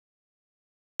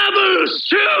double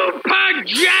super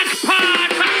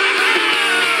jackpot!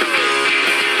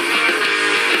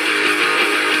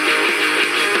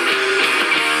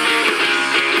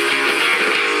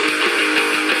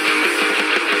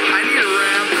 I need a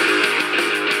ramp.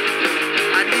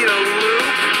 I need a loop.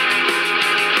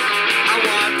 I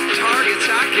want targets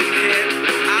I can hit.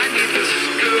 I need the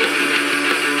scoop.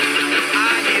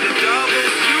 I need a double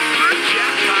super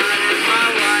jackpot in my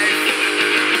life.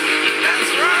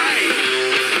 That's right.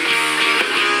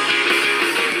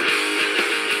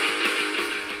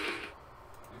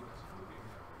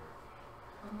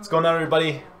 What's going on,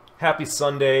 everybody? Happy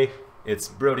Sunday. It's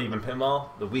Brody Even Pinball,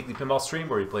 the weekly pinball stream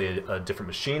where we play a different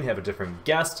machine, have a different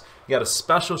guest. We got a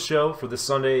special show for this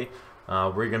Sunday.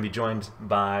 We're going to be joined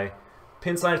by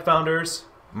Pinside founders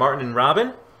Martin and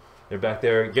Robin. They're back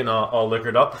there getting all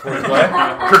liquored up before we play.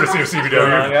 Courtesy of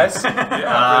CBW. Guys.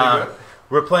 Yeah, pretty good.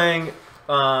 We're playing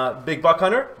Big Buck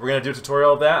Hunter. We're going to do a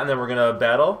tutorial of that, and then we're going to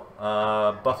battle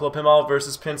Buffalo Pinball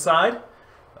versus Pinside.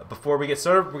 Before we get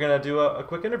started, we're going to do a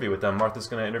quick interview with them. Martha's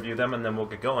going to interview them, and then we'll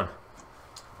get going.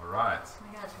 All right. Oh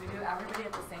my gosh, we do everybody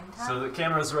at the same time? So the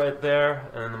camera's right there,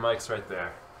 and the mic's right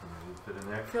there. Can you fit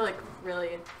in there? I feel like really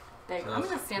big. I'm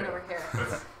going to stand over here.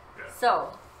 Yeah.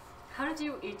 So, how did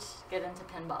you each get into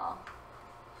pinball?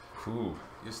 Ooh.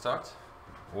 You start?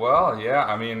 Well, yeah,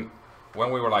 I mean,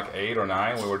 when we were like 8 or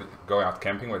 9, we were going out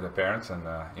camping with our parents and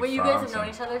in Wait, you guys France have known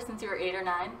and- each other since you were 8 or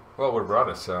 9? Well, we're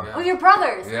brothers, so. Yeah. Oh, you're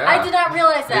brothers! Yeah. I did not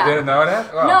realize that. You didn't know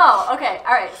that? Well, No, okay,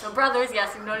 alright. So brothers,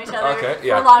 yes, you've known each other Okay, for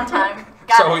yeah. a long time.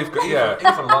 Got So it. we've got,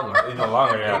 yeah. Even longer. Even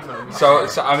longer, yeah. So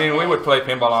I mean, we would play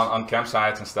pinball on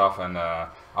campsites and stuff, and I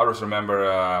just remember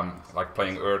like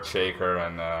playing Earthshaker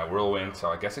and Whirlwind. So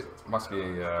I guess it must be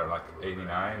like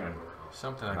 '89 and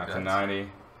Something like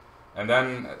 1990. And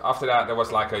then after that, there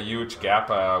was like a huge gap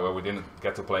where we didn't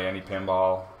get to play any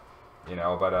pinball, you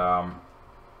know. But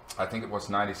I think it was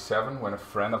 '97 when a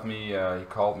friend of me he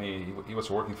called me. He was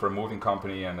working for a moving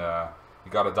company, and he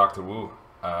got a Dr. Wu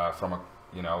from a.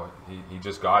 You know, he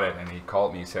just got it, and he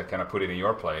called me. He said, "Can I put it in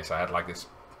your place?" I had like this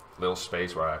little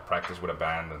space where I practiced with a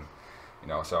band, and you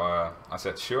know, so I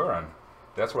said, "Sure," and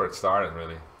that's where it started,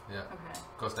 really. Yeah. Okay.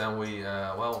 Because then we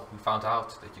found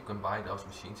out that you can buy those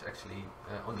machines actually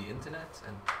on the internet,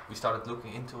 and we started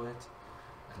looking into it,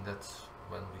 and that's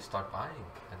when we start buying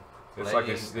and It's like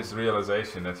playing this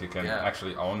realization that you can Yeah.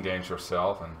 actually own games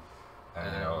yourself and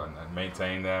you know and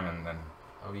maintain them and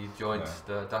We joined Yeah.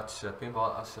 the Dutch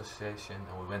Pinball Association,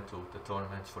 and we went to the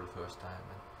tournaments for the first time.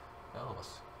 And well, it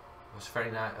was very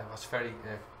nice. It was very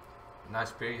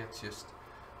nice period, just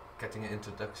getting an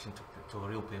introduction to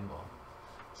real pinball.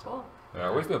 Cool.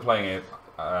 yeah, we've been playing it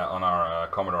on our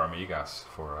Commodore Amigas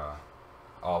for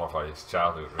all of our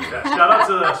childhood. Really. Yeah,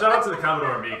 shout out to the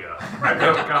Commodore Amiga.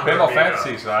 Pinball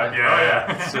fantasies, right?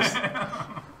 Yeah. It's just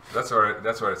that's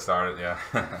where it started. Yeah.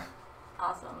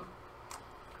 Awesome.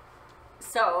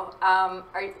 So,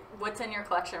 what's in your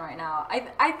collection right now? I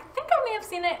think I may have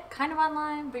seen it kind of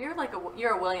online, but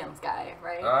you're a Williams guy,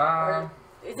 right? Or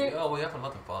is it? Oh, we have a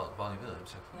lot of Bonnie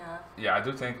Williams. Yeah. Yeah, I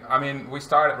do think. I mean, we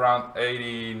started around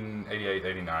 88,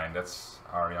 89. That's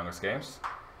our youngest games,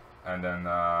 and then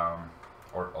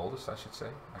or oldest, I should say,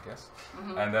 I guess.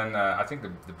 Mm-hmm. And then I think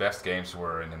the best games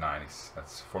were in the 90s.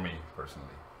 That's for me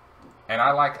personally. And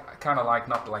I kind of like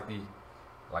not like the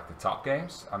top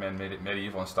games. I mean,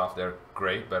 medieval and stuff, they're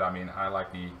great, but I mean, I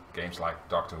like the games like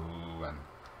Doctor Who and,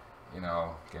 you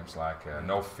know, games like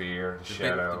No Fear, The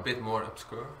Shadow. A bit more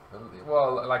obscure.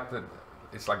 Well, like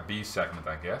it's like B segment,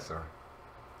 I guess, or.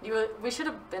 We should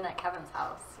have been at Kevin's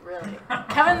house, really.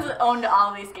 Kevin's owned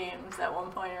all these games at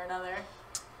one point or another.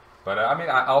 But I mean,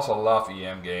 I also love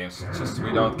EM games. It's just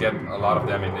we don't get a lot of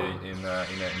them in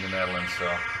the Netherlands, so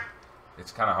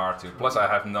it's kind of hard to. Plus, I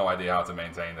have no idea how to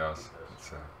maintain those.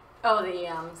 It's, Oh, the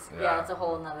EMs. Yeah, Yeah. it's a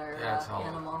whole nother It's a whole-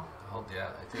 animal. Yeah,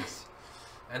 it is.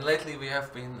 And lately we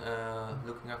have been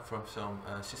looking up from some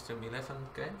System 11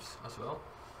 games as well.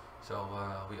 So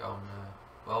we own,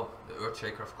 the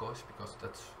Earthshaker, of course, because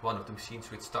that's one of the machines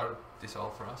which started this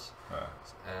all for us.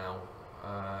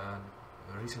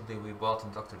 Recently we bought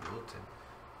in Dr. Doot, and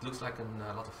it looks like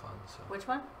a lot of fun. So Which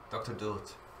one? Dr.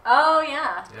 Doot. Oh,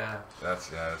 yeah. Yeah.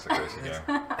 that's a crazy game.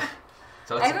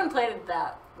 So I it's haven't played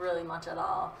that really much at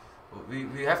all.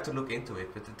 we have to look into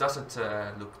it, but it doesn't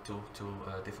look too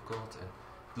difficult, and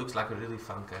it looks like a really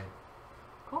fun game.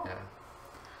 Cool.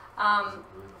 Yeah.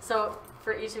 So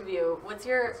for each of you, what's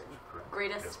your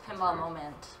greatest pinball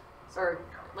moment? Or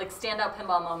like standout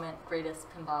pinball moment, greatest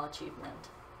pinball achievement?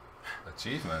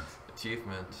 Achievement?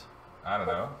 Achievement. I don't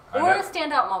know. Or a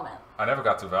standout moment. I never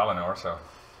got to Valinor, so.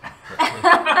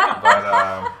 But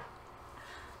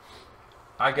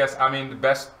I guess, I mean, the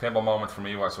best pinball moment for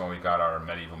me was when we got our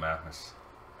Medieval Madness.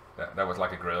 That was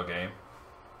like a grill game.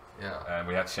 Yeah. And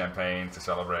we had champagne to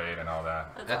celebrate and all that.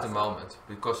 That's At awesome. the moment,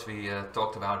 because we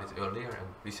talked about it earlier, and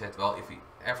we said, well, if we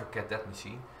ever get that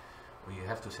machine, we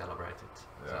have to celebrate it.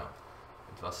 Yeah. So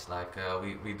it was like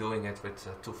we're doing it with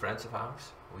 2 friends of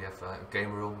ours. We have a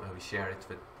game room and we share it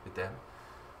with them.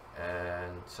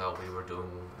 And so we were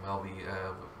doing, well, we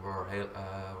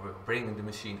were bringing the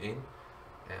machine in,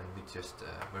 and we just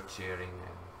were cheering,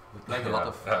 and we played a lot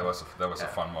of. That was a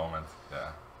fun moment.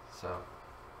 Yeah. So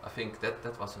I think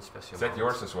that was a special. Is that moment.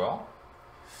 yours as well?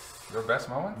 Your best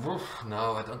moment?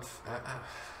 No, I don't.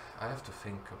 I have to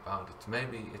think about it.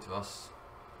 Maybe it was.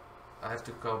 I have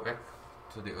to go back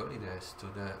to the early days, to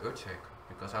the Earthshaker,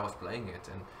 because I was playing it,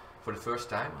 and for the first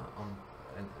time,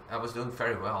 and I was doing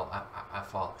very well. I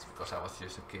thought, because I was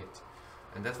just a kid,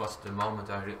 and that was the moment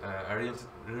I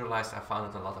realized I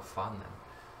found it a lot of fun, and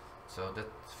so that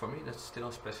for me that's still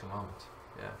a special moment.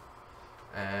 Yeah,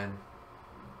 and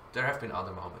there have been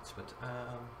other moments, but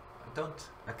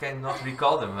I cannot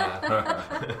recall them.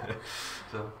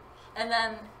 So. And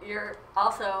then you're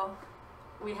also,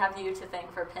 we have you to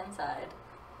thank for Pinside.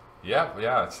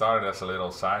 Yeah. It started as a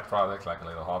little side project, like a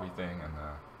little hobby thing, and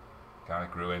kind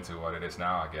of grew into what it is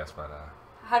now, I guess. But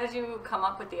How did you come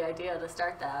up with the idea to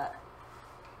start that?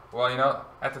 well,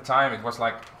 at the time it was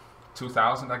like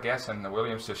 2000, I guess, and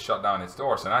Williams just shut down its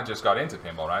doors, and I just got into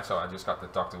pinball, right? So I just got the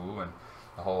Doctor Who and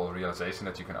the whole realization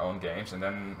that you can own games, and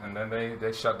then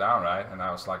they shut down, right? And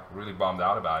I was like really bummed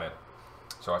out about it.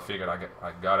 So I figured I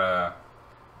gotta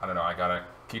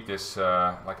keep this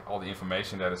like all the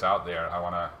information that is out there. I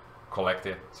want to collect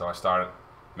it. So I started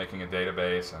making a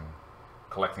database and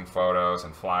collecting photos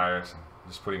and flyers and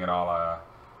just putting it all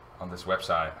on this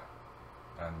website.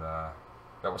 And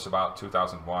that was about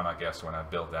 2001, I guess, when I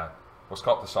built that. It was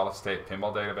called the Solid State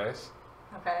Pinball Database.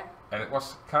 Okay. And it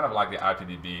was kind of like the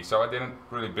IPDB. So I didn't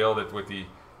really build it with the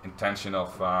intention of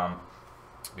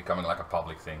becoming like a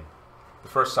public thing. The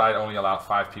first site only allowed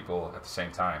 5 people at the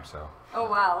same time, so. Oh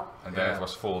wow. And then it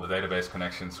was full. The database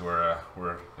connections were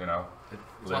It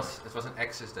was an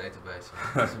access database.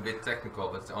 It's a bit technical,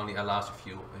 but it only allows a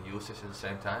few users at the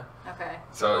same time. Okay.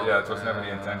 So yeah, it was never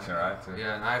the intention, right?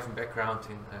 Yeah, and I have a background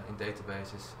in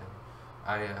databases, and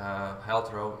I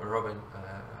helped Robin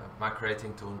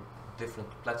migrating to a different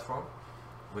platform,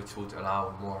 which would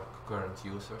allow more concurrent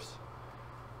users.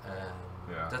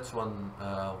 And that's when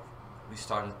we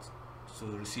started to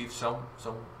receive some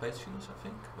page views, I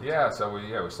think. But yeah, so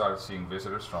we started seeing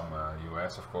visitors from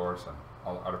US, of course, and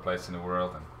all other places in the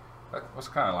world, and that was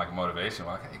kind of like a motivation.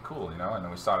 We're like, hey, cool, and then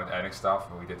we started adding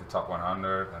stuff. We did the top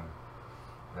 100, and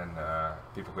then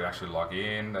people could actually log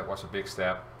in. That was a big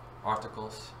step.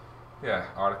 Articles. Yeah,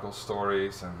 articles,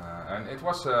 stories, and it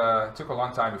was took a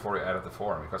long time before we added the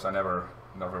forum, because I never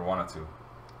wanted to,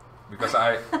 because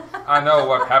I know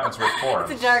what happens with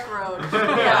forums. It's a dark road.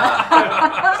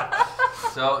 Yeah.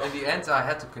 So in the end, I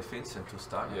had to convince him to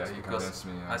start it. Yeah, you because convinced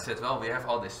me. Yeah. I said, well, we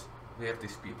have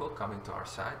these people coming to our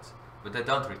site, but they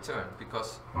don't return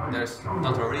because there's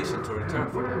not a reason to return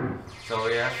for them. So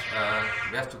we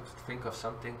have to think of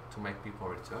something to make people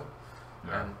return,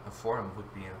 and a forum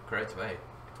would be a great way.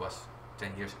 It was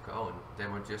 10 years ago, and they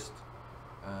were just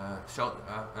social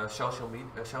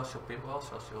pinball,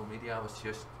 social media was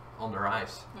just on the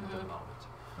rise at that moment.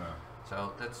 Yeah.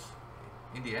 So that's.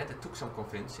 In the end, it took some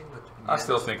convincing, but I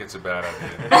still think it's a bad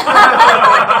idea.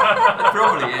 it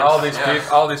probably is.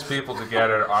 All these people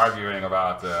together arguing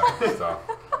about stuff.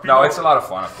 No, it's a lot of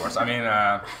fun, of course. I mean,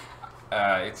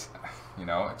 it's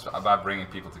it's about bringing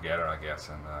people together, I guess,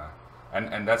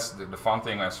 and that's the fun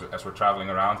thing as we're traveling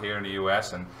around here in the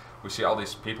U.S. and we see all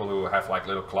these people who have like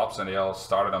little clubs, and they all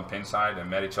started on Pinside and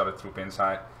met each other through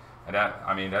Pinside, and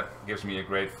that gives me a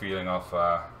great feeling of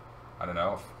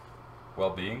of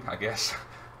well-being, I guess.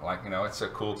 Like, it's so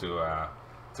cool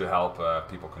to help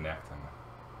people connect, and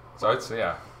so it's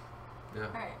yeah. All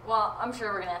right. Well, I'm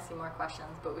sure we're gonna ask you more questions,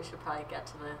 but we should probably get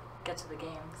to the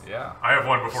games. Yeah. I have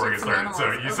one before we get Shit, some started. So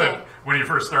animals. you Okay. said when you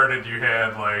first started, you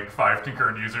had like 5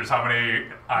 concurrent users. How many,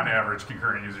 on average,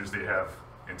 concurrent users do you have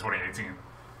in 2018?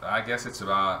 I guess it's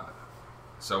about,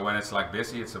 so when it's like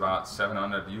busy, it's about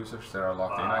 700 users that are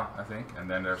logged in, I think, and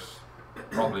then there's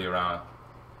probably around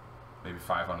maybe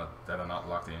 500 that are not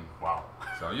logged in. Wow.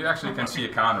 So you actually can see a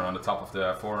counter on the top of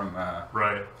the forum,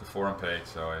 Right. the forum page.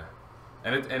 So,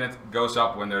 and it goes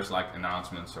up when there's like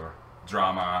announcements or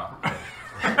drama,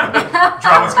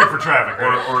 Drama's good for traffic,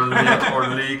 right? or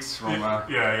leaks from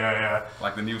Yeah.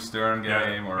 like the new Stern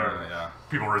game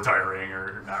People retiring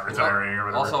or not retiring or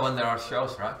whatever. Also when there are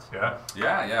shows, right? Yeah.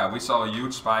 Yeah. We saw a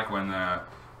huge spike when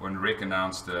when Rick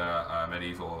announced the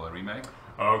Medieval remake.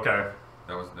 Okay.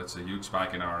 That's a huge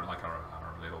spike in our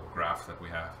little graph that we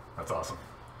have. That's awesome.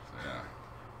 So, yeah.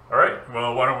 All right.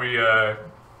 Well, why don't we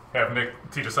have Nick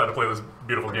teach us how to play this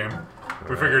beautiful game?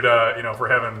 We figured, if we're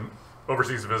having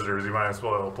overseas visitors, you might as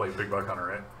well play Big Buck Hunter,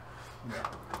 right?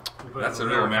 Yeah. That's a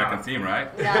real American theme, right?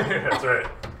 Yeah. That's right.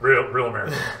 Real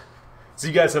American. So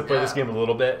you guys have played this game a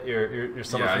little bit. You're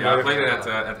somewhat familiar. Yeah, I played it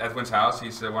at Edwin's house.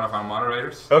 He's one of our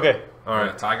moderators. Okay, all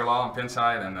right. Tiger Law on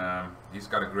Pinside, and he's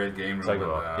got a great game room. Tiger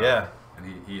Law. Yeah.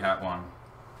 And he had one.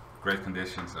 Great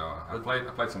condition. So I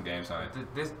played some games on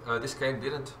it. This game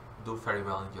didn't do very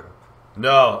well in Europe.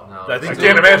 No, No. I think I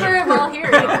can't imagine. Very well here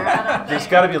either. I don't there's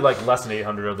think. got to be like less than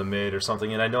 800 of the mid or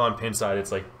something. And I know on Pinside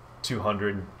it's like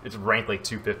 200. It's ranked like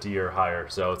 250 or higher.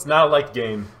 So it's not a liked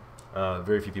game.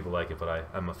 Very few people like it, but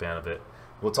I'm a fan of it.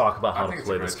 We'll talk about how to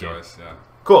play this game. Choice, yeah.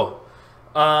 Cool.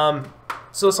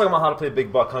 So let's talk about how to play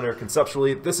Big Buck Hunter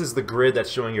conceptually. This is the grid that's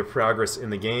showing your progress in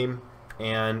the game.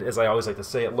 And as I always like to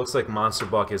say, it looks like Monster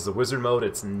Buck is the wizard mode.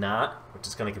 It's not, which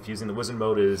is kind of confusing. The wizard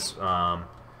mode is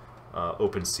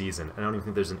open season. I don't even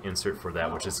think there's an insert for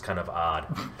that, which is kind of odd.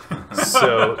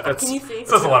 So that's... Can you see? It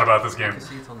says a lot about this You game. can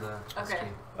see it on the Okay.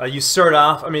 screen. You start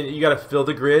off, I mean, you got to fill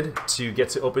the grid to get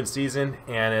to open season.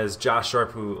 And as Josh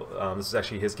Sharp, who, this is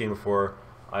actually his game before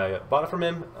I bought it from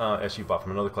him, actually bought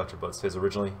from another collector, but it's his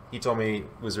originally. He told me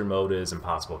wizard mode is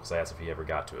impossible because I asked if he ever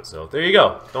got to it. So there you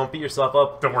go. Don't beat yourself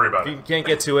up. Don't worry about If you it. can't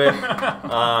get to it,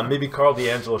 maybe Carl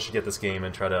D'Angelo should get this game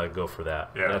and try to go for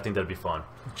that. Yeah. And I think that'd be fun.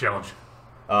 Challenge.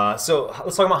 So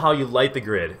let's talk about how you light the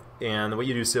grid. And what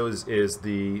you do so is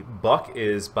the buck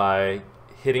is by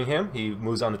hitting him. He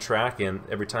moves on the track, and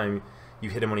every time you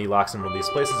hit him when he locks in one of these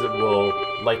places, it will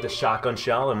light the shotgun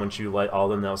shell, and once you light all of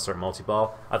them, that'll start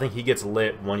multi-ball. I think he gets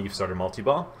lit when you've started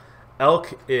multi-ball.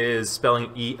 Elk is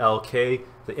spelling E-L-K.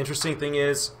 The interesting thing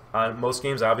is, on most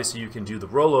games, obviously you can do the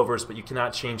rollovers, but you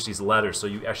cannot change these letters, so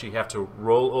you actually have to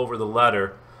roll over the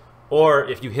letter, or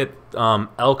if you hit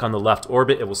elk on the left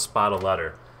orbit, it will spot a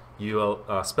letter. You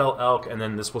spell elk, and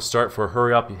then this will start for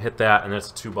hurry up, you hit that, and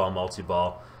that's a 2-ball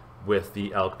multi-ball with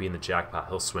the elk being the jackpot.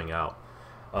 He'll swing out.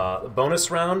 The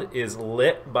bonus round is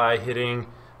lit by hitting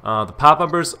the pop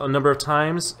bumpers a number of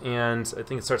times, and I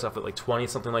think it starts off at like 20,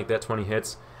 something like that, 20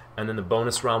 hits, and then the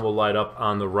bonus round will light up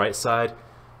on the right side.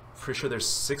 Pretty sure there's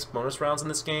 6 bonus rounds in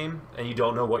this game, and you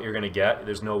don't know what you're going to get.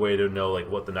 There's no way to know like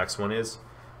what the next one is.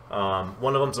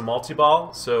 One of them's a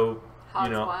multi-ball, so Hogs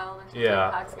you know, Wild or something.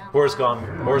 yeah, Hogs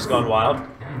Gone Boar's Gone Wild.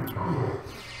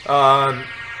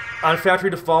 On factory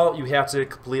default, you have to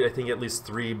complete, I think, at least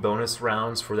 3 bonus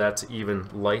rounds for that to even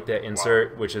light that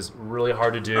insert, which is really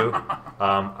hard to do.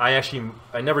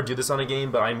 I never do this on a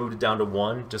game, but I moved it down to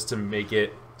 1 just to make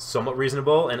it somewhat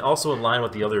reasonable, and also in line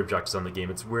with the other objectives on the game.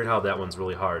 It's weird how that one's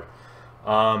really hard.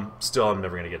 Still, I'm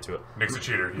never going to get to it. Nick's a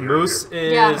cheater. Moose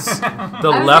is Yeah. the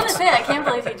I was left. gonna say, I can't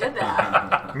believe he did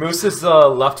that. Moose is the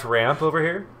left ramp over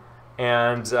here,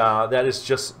 and that is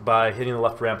just by hitting the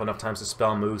left ramp enough times to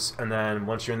spell Moose, and then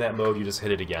once you're in that mode, you just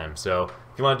hit it again. So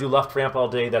if you want to do left ramp all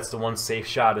day, that's the one safe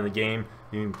shot in the game.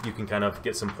 You can kind of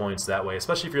get some points that way,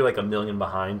 especially if you're like a million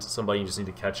behind somebody, you just need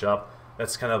to catch up.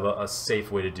 That's kind of a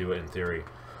safe way to do it in theory.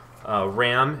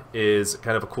 Ram is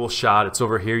kind of a cool shot. It's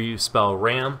over here. You spell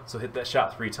ram, so hit that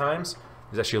shot 3 times.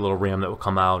 There's actually a little ram that will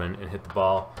come out and hit the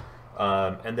ball,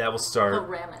 and that will start He'll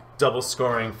ram it. double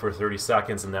scoring for 30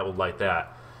 seconds, and that will light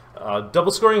that.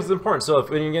 Double scoring is important. So if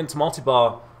when you get into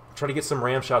multi-ball, try to get some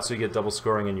ram shots so you get double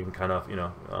scoring, and you can kind of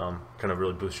kind of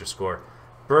really boost your score.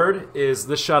 Bird is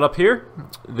this shot up here.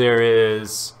 There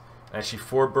is actually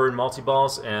 4 bird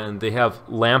multi-balls, and they have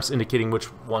lamps indicating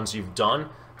which ones you've done.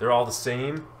 They're all the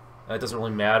same. It doesn't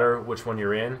really matter which one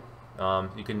you're in.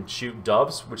 You can shoot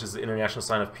doves, which is the international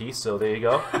sign of peace. So there you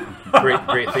go.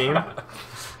 Great theme.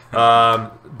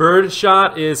 Bird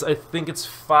shot is, I think it's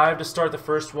 5 to start the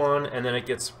first one, and then it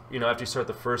gets, after you start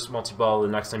the first multi-ball, the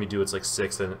next time you do it's like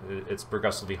 6, and it's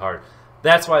progressively hard.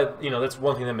 That's why, that's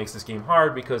one thing that makes this game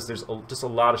hard, because there's just a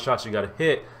lot of shots you got to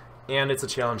hit, and it's a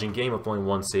challenging game with only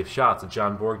 1 safe shot. It's a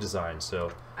John Borg design,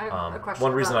 so I have a question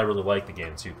one reason about- I really like the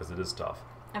game too, because it is tough.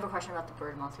 I have a question about the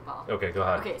bird multi-ball. Okay, go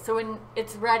ahead. Okay, so when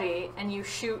it's ready and you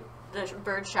shoot the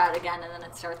bird shot again, and then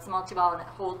it starts the multi-ball and it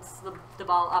holds the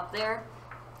ball up there,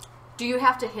 do you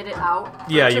have to hit it out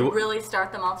to really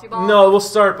start the multi-ball? No, it will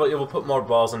start, but it will put more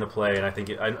balls into play, and I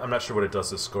think I'm not sure what it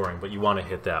does to scoring, but you want to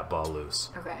hit that ball loose.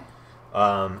 Okay.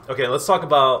 Okay, let's talk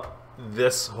about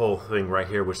this whole thing right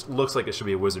here, which looks like it should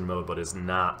be a wizard mode, but is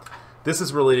not. This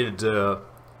is related to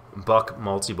Buck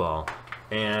multi-ball,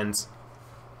 and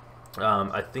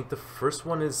I think the first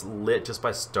one is lit just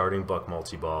by starting Buck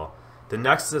multi-ball. The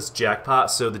next is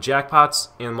jackpot. So the jackpots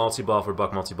in multi-ball for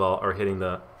Buck multi-ball are hitting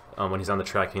the when he's on the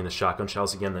track, hitting the shotgun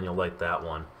shells again. Then you'll light that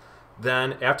one.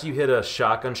 Then after you hit a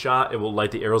shotgun shot, it will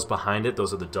light the arrows behind it.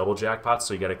 Those are the double jackpots.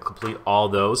 So you got to complete all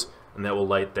those, and that will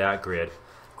light that grid.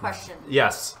 Question.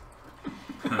 Yes.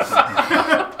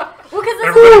 Well, because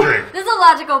Everybody drink. this is a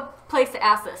logical place to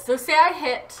ask this. So say I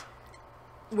hit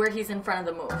where he's in front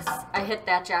of the moose. I hit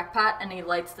that jackpot and he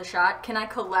lights the shot. Can I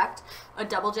collect a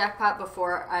double jackpot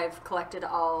before I've collected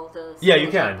all the Yeah, you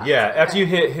can. jackpots? Yeah, after Okay. you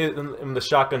hit him the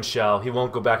shotgun shell, he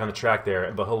won't go back on the track there,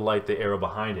 but he'll light the arrow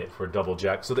behind it for a double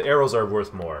jack. So the arrows are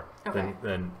worth more Okay.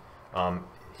 than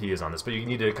he is on this, but you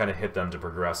need to kind of hit them to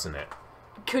progress in it.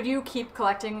 Could you keep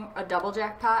collecting a double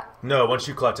jackpot? No, once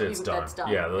you collect it, it's done. That's done.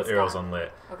 Yeah, the It's arrow's done.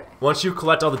 unlit. Okay. Once you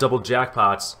collect all the double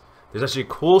jackpots, there's actually a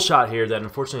cool shot here that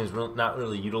unfortunately is not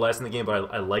really utilized in the game,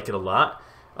 but I like it a lot.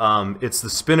 It's the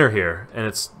spinner here, and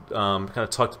it's kind of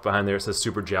tucked behind there. It says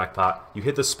Super Jackpot. You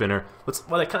hit the spinner.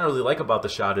 What I kind of really like about the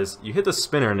shot is you hit the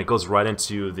spinner and it goes right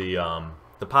into the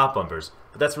pop bumpers.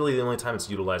 But that's really the only time it's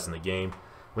utilized in the game.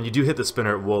 When you do hit the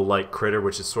spinner, it will light Critter,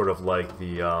 which is sort of like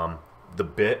the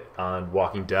bit on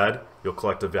Walking Dead. You'll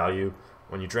collect a value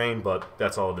when you drain, but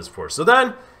that's all it is for. So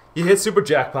then you hit Super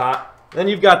Jackpot. Then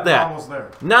you've got that. Almost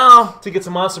there. Now, to get to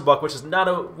Monster Buck, which is not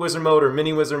a wizard mode or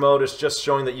mini wizard mode, it's just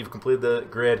showing that you've completed the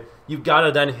grid, you've got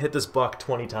to then hit this buck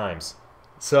 20 times.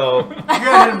 So, You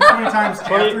gotta hit him 20 times.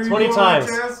 20 after you 20 do all that times.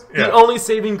 jazz? Yeah. The only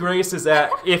saving grace is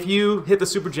that if you hit the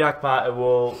super jackpot, it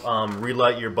will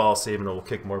relight your ball save and it will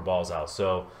kick more balls out.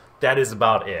 So, that is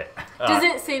about it. Does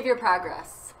it save your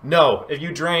progress? No, if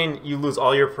you drain, you lose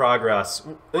all your progress.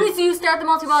 Wait, so you start the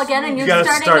multi-ball again and You you're gotta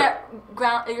starting start- at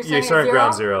ground. You're You're starting starting at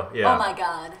ground zero. Yeah. Oh my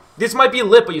god. This might be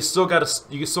lit, but you still got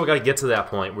to get to that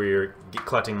point where you're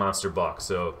collecting monster bucks.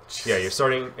 So yeah, you're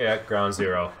starting at ground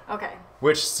zero, Okay.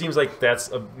 which seems like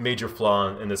that's a major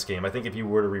flaw in this game. I think if you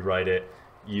were to rewrite it,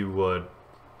 you would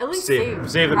At least save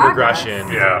the progress.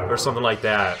 progression, Yeah. or something like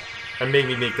that, and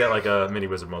maybe make that like a mini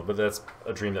wizard mode. But that's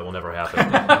a dream that will never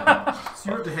happen.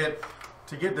 So you have to hit,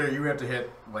 to get there, you have to hit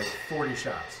like 40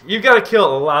 shots. You've got to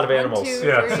kill a lot of 1, animals 2,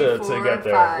 Yeah. 3, to 4, get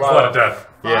there. 5, A lot of death.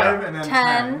 Yeah. 5 and then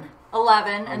 10,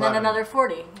 11, and then 11. another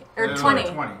 40. Or and then 20.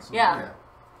 another 20. So, Yeah.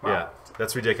 Wow. Yeah,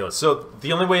 that's ridiculous. So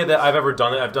the only way that I've ever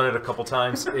done it, I've done it a couple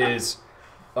times, is,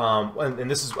 and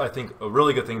this is, I think, a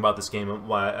really good thing about this game, and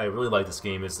why I really like this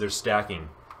game, is there's stacking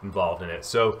involved in it.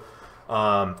 So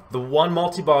the one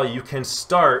multi-ball you can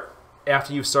start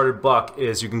after you've started Buck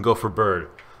is you can go for Bird.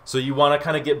 So you want to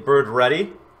kind of get Bird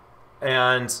ready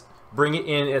and bring it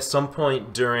in at some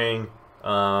point during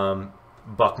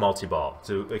Buck multi-ball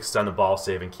to extend the ball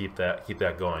save and keep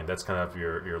that going. That's kind of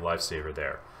your lifesaver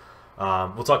there.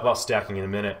 We'll talk about stacking in a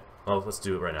minute. Well, let's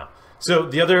do it right now. So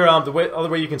the other other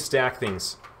way you can stack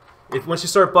things, once you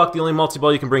start Buck, the only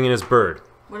multi-ball you can bring in is Bird.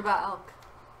 What about elk?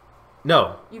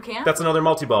 No, You can't? that's another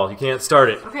multi-ball. You can't start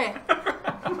it. Okay.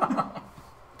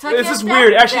 So I This can't is stack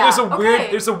weird. Actually, that.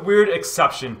 there's a weird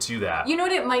exception to that. You know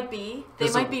what it might be? They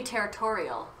There's might a- be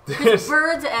territorial. There's- Because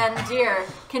birds and deer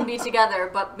can be together,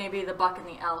 but maybe the buck and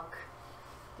the elk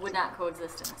would not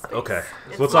coexist in a space. Okay,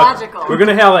 It's we'll talk. logical. We're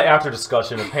gonna have an after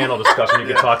discussion, a panel discussion. You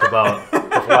can talk about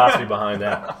the philosophy behind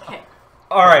that. Okay.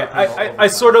 All right, I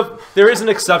sort of, there is an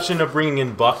exception of bringing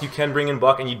in Buck. You can bring in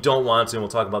Buck, and you don't want to, and we'll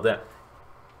talk about that.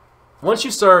 Once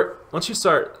you start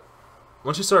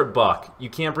Buck, you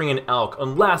can't bring in Elk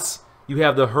unless you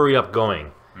have the hurry up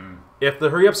going. If the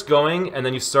hurry up's going, and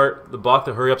then you start the Buck,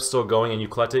 the hurry up's still going, and you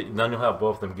collect it, then you'll have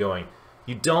both of them going.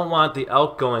 You don't want the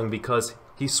Elk going because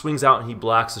he swings out and he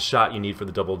blocks the shot you need for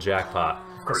the double jackpot.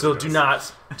 course So he do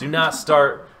does. not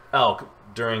start Elk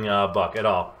during Buck at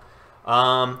all.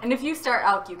 And if you start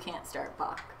elk, you can't start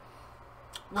buck.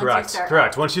 Once you Correct. start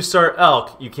Correct. elk. Once you start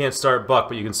Elk, you can't start Buck,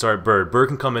 but you can start Bird. Bird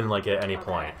can come in like at any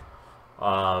point.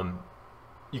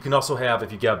 You can also have,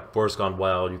 if you get Boar's Gone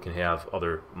Wild, you can have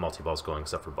other multi-balls going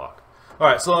except for Buck. All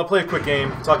right, so I'll play a quick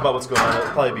game. Talk about what's going on. It'll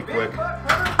probably be quick.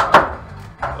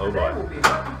 Oh boy.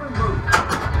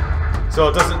 So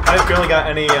it doesn't. I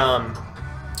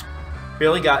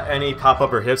barely got any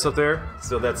pop-up or hits up there.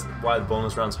 So that's why the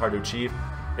bonus round's hard to achieve.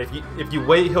 If you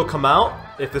wait, he'll come out.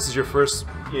 If this is your first,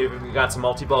 you haven't got some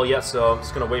multi-ball yet, so I'm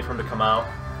just gonna wait for him to come out.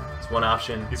 It's one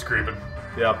option. He's creeping.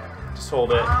 Yep. Just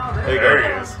hold it. There you There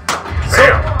go. he is.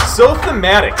 Bam. So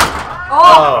thematic.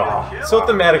 Oh! Oh, so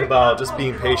thematic about just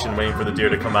being patient, waiting for the deer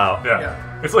to come out.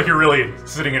 Yeah. It's like you're really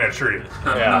sitting in a tree.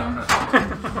 Yeah.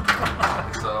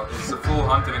 It's a full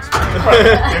hunting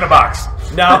experience. In a box.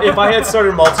 Now, if I had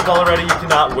started multi-ball already, you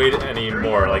cannot wait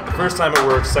anymore. Like the first time it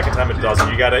works, second time it doesn't.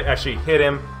 You gotta actually hit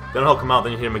him, then he'll come out,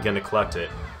 then you hit him again to collect it.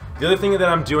 The other thing that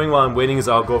I'm doing while I'm waiting is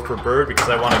I'll go for Bird because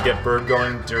I want to get Bird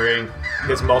going during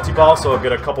his multi-ball, so I'll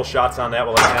get a couple shots on that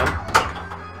while I can.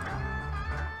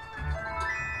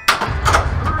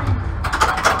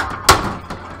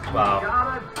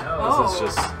 Wow. This is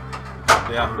just...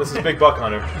 Yeah, this is Big Buck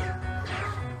Hunter.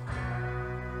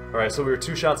 Alright, so we were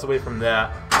 2 shots away from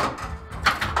that.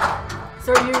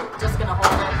 So are you just gonna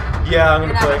hold it? Yeah, I'm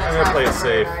gonna You're not play it try for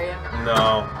safe. Bird, are you?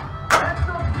 No.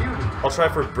 I'll try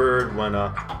for Bird when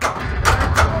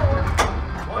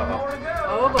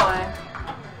Oh boy.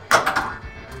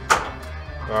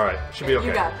 Alright, should be okay.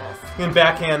 You got this. You can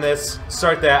backhand this,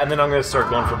 start that, and then I'm going to start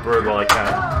going for Bird while I can.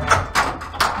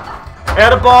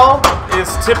 Add a ball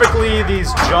is typically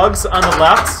these jugs on the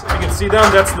left. If you can see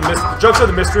them, that's the jugs are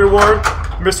the mystery reward.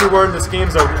 Mystery reward in this game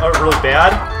are really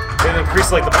bad. They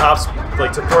increase like the pops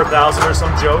like to 4,000 or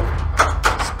some joke.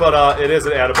 But it is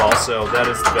an add a ball, so that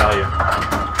is the value.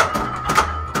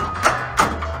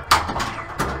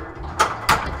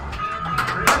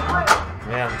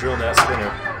 Man, I'm drilling that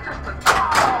spinner.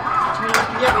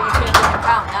 Yeah, but you can't take a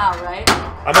count now, right?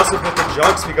 I must have hit the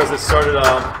jugs because it started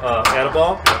at a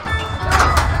ball.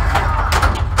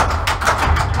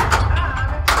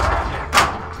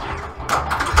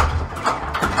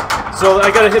 So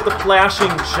I gotta hit the flashing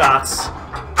shots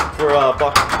for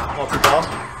Buck multi-ball.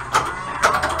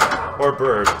 Or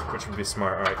Bird, which would be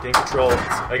smart. Alright, game control.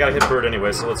 I gotta hit Bird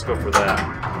anyway, so let's go for that.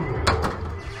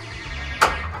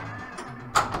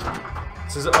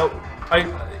 This is,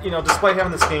 despite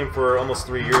having this game for almost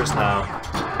 3 years now,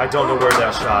 I don't know where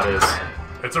that shot is.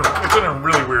 It's in a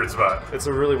really weird spot. It's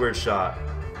a really weird shot.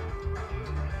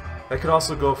 I could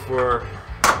also go for...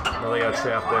 No, they got a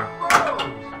trap there.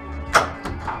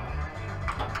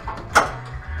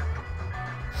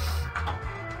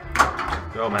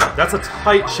 Oh man, that's a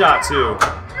tight shot too.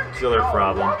 That's the other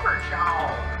problem.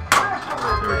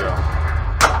 There we go.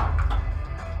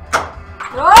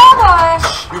 Oh boy!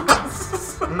 Shoot.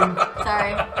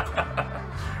 Sorry.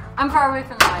 I'm far away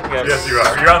from the mic. Yes, you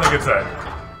are. You're on the good side.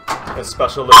 That's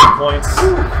special living points.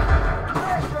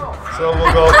 So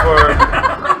we'll go for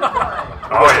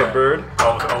Bird.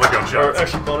 Only gun Or shots.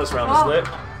 actually, bonus round is lit.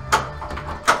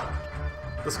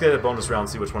 Let's get a bonus round and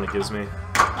see which one it gives me.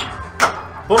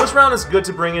 Bonus round is good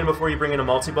to bring in before you bring in a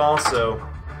multi-ball, so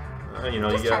you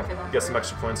get some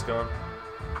extra points going.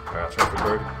 Alright, I'll try for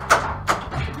Bird.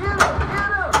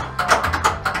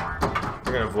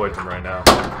 We're gonna avoid him right now.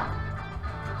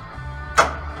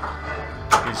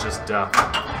 He's just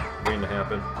waiting to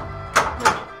happen.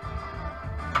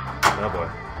 Oh boy.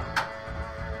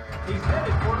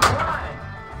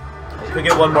 Could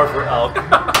get one more for Elk.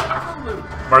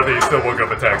 Martha, you still woke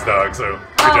up a tax dog, so good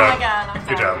Oh job. my god, I'm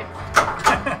Good sorry. job.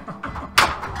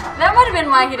 That might have been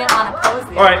why he didn't want to pose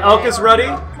the Alright, other Elk day. is ready.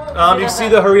 You see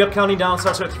the hurry up counting down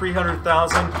starts at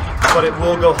 300,000, but it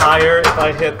will go higher if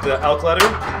I hit the Elk letter,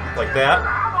 like that.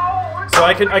 So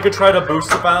I could try to boost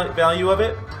the value of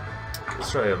it.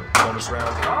 Let's try a bonus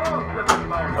round.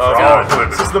 Oh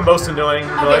god, this is the most annoying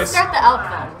Okay, noise. start the elk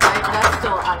then, right? That's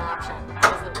still an option,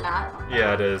 is it not?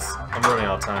 Yeah, it is. I'm running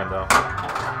out of time though.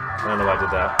 I don't know why I did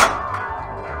that. I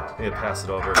need to pass it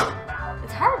over.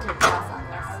 It's hard to pass on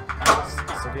this.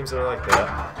 Some games are like that.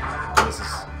 And this is...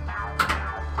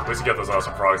 At least you got those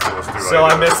awesome products to listen to. So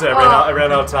I missed it. I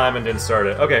ran out of time and didn't start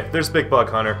it. Okay, there's Big Bug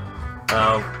Hunter.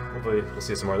 Hopefully we'll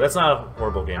see some more. That's not a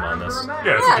horrible game on this.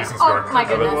 Yeah, it's a decent score. Oh my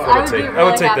goodness, I would take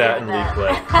happy that with in league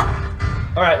play.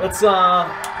 All right, let's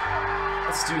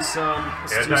do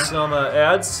some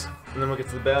ads, and then we'll get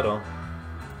to the battle.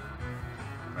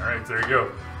 All right, there you go.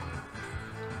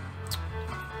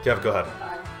 Kev, go ahead.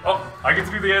 Oh, I get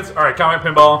to do the ads. All right, Comet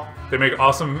Pinball. They make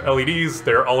awesome LEDs.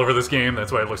 They're all over this game.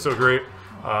 That's why it looks so great.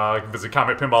 Visit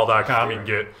cometpinball.com. You can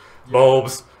get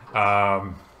bulbs,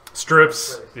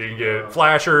 strips. You can get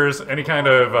flashers, any kind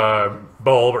of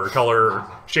bulb or color,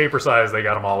 or shape or size. They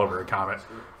got them all over at Comet.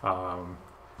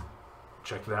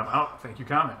 Check them out. Thank you,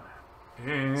 Comet.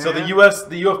 And So the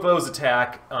UFOs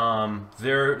attack.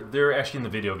 They're actually in the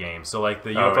video game. So like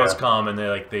the UFOs come and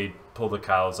they pull the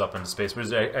cows up into space. But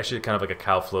there's actually kind of like a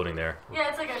cow floating there. Yeah,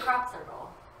 it's like a crop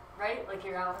circle, right? Like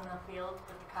you're out in the field with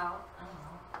the cow. I don't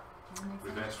know.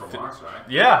 Revenge from Mars, right?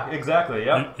 Yeah, exactly.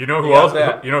 Yeah. You know who Yeah, else?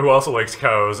 that. You know who also likes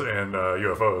cows and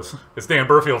UFOs? It's Dan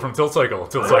Burfield from Tilt Cycle.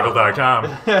 TiltCycle.com.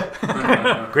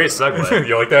 Great segue.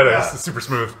 You like that? It's super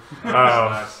smooth.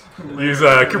 Use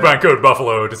coupon code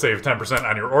Buffalo to save 10%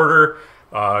 on your order.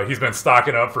 He's been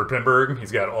stocking up for Pinburg.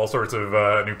 He's got all sorts of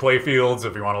new play fields.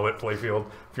 If you want a lit play field,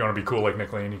 if you want to be cool like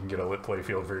Nick Lane, you can get a lit play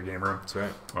field for your game room. That's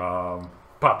right.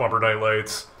 Pop bumper night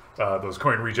lights, those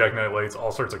coin reject night lights,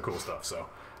 all sorts of cool stuff. So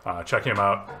check him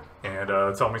out and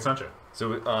tell him we sent you.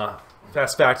 So,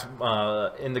 fast fact,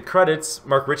 in the credits,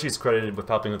 Mark Ritchie's credited with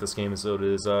helping with this game, and so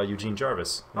does Eugene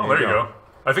Jarvis. Oh, there you go.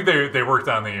 I think they worked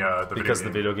on the video game. Because of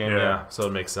the video game, yeah. So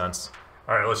it makes sense.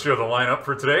 All right, let's show the lineup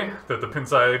for today that the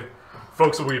Pinside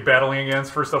folks will be battling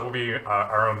against. First up will be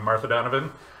our own Martha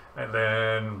Donovan, and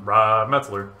then Rob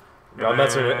Metzler. Rob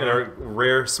Metzler in a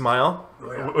rare smile.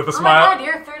 With a smile. Oh my God,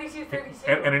 you're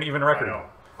 32-32. And an even record.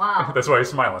 Wow. That's why he's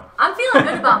smiling. I'm feeling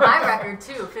good about my record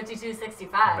too,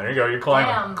 52-65. There you go. You're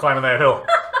climbing that hill.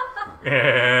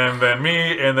 And then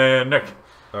me, and then Nick.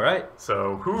 All right.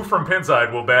 So who from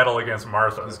Pinside will battle against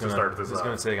Martha to start this off? Who's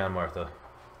going to take on Martha?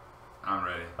 I'm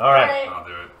ready. All right. I'll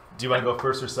do it. Do you want to go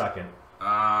first or second?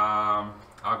 I'll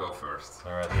go first.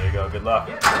 All right, there you go. Good luck.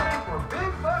 Get ready for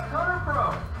Big Buck Hunter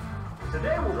Pro.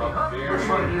 Today we'll be hunting. Which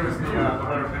one of you is the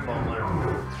better pinball player?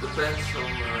 Depends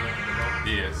on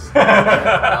He is.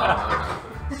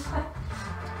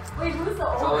 Wait, who's the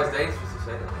It's always oldest? dangerous to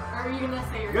say that. Or are you gonna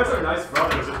say your You guys are nice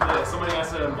brothers. If somebody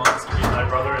asked in months to be my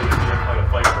brother, and then you have like a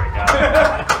fight break out.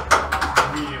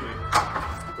 Immediately.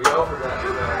 We offer that.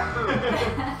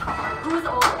 Who's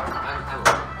older? I'm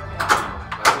older.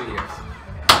 By 2 years.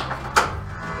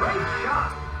 Great shot.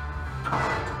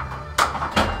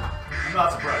 I'm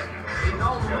not surprised. He's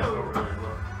on the move. There's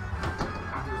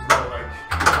no like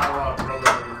not a lot of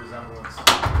brotherly resemblance. Some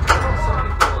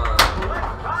people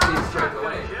see it straight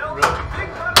away. Big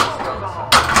Buck Pinball.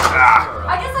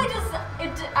 I guess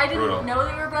I didn't Brutal. know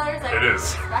they were brothers. I It didn't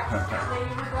is. expect that they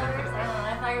were brothers. I don't know.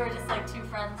 I thought you were just like two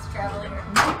friends traveling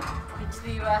to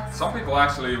the U.S. Some people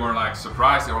actually were like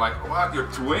surprised. They were like, "What? You're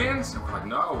twins?" And we're like,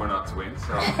 "No, we're not twins."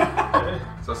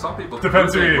 So some people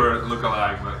Depends who think you- we look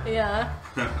alike, but Yeah.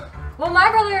 Well, my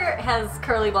brother has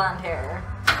curly blonde hair.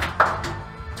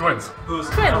 Twins. Who's?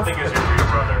 Twins. I don't think it's your real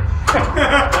brother.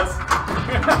 That's,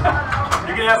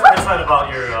 you can ask Pinside about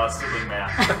your sibling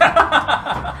math.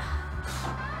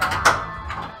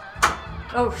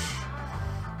 Oh,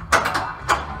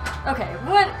 okay,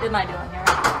 what am I doing here?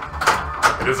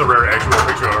 It is a rare actual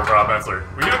picture of Rob Metzler.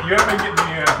 You haven't been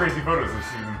getting any crazy photos this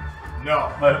season.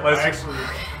 No. Let's I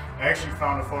actually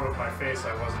found a photo of my face.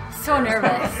 I wasn't So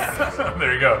nervous.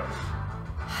 There you go.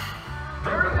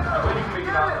 There we I bet you go. can make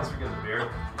it out once we get the beer.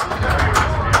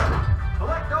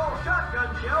 Collect all shotgun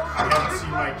shells. I haven't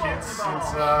seen my kids since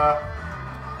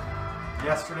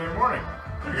yesterday morning.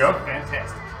 There you go.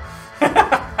 Fantastic.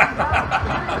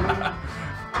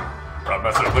 Rob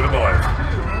Metzler living the life.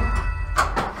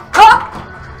 Oh!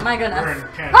 My We're goodness. in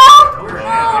Canada. Oh! We're in I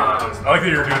Canada. like that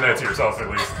you're doing that to yourself at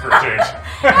least for a change.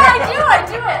 Yeah, I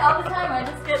do it all the time. I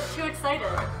just get too excited.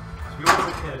 We went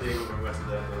to Canada when we went to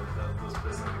those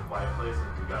places like a quiet place, and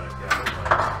we got a cabin.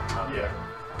 Yeah.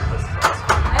 This is awesome.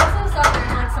 I also saw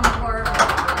there's like some horror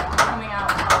movies coming out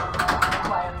called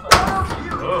Quiet Place.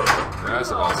 Oh.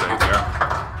 that's about safe there.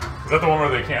 Is that the one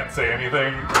where they can't say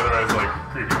anything, otherwise like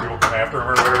creepy people come after them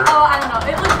or whatever? Oh, I don't know.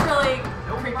 It looks really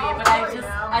creepy, but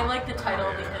I like the title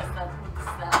because that's that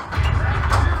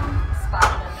spot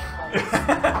that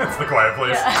they play. It's the quiet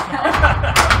place.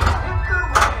 Yeah. It's the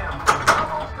Ram.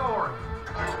 Double scoring.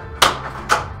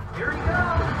 Here he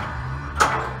goes.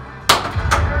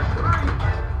 There's 3.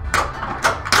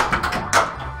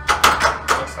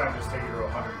 Next time, just take it to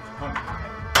 100.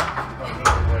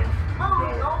 Like, Move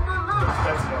no. on the loose.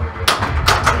 That's another good.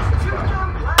 Shoot them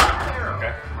black arrow.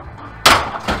 Okay.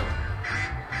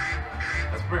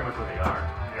 That's pretty much what they are.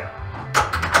 Yeah.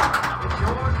 It's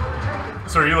yours for the taking.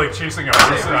 So are you like chasing a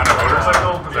moose on a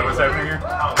motorcycle? Is that what's happening here?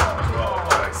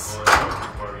 Nice. Oh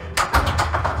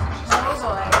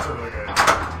boy. That's really good.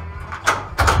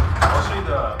 I'll show you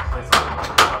the place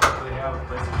they have. The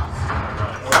place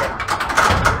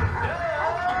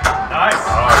Nice.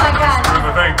 Oh my god. Doing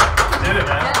the thing. Did it,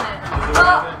 man. Getting it.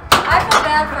 Well, I feel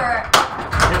bad for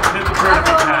Hit the bird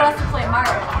everyone who hat. has to play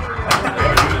Mourik.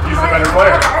 He's the better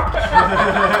player.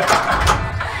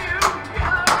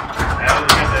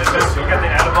 You got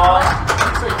the Adaball. I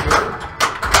said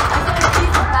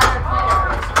he's a better player.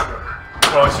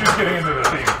 Well, she's getting into the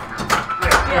theme.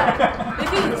 Yeah. If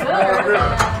he's gooder,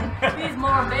 then he's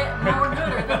more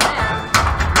gooder than that.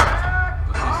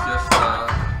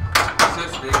 She's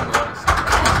just being honest.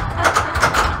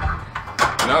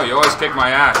 No, you always kick my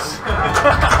ass.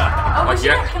 Oh, Like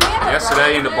can we have a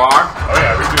yesterday in the brothers bar. Oh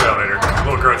yeah, we can do that later. A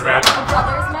little grudge match. match? A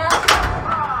brothers match?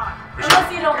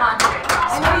 Unless you don't want to.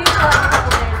 I know you still have a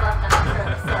couple days left on the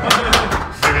trip, so.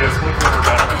 Maybe a split for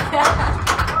Donovan.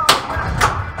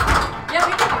 Yeah,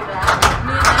 we can do that.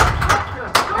 Me and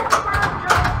Nick.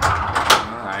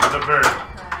 Alright. The bird.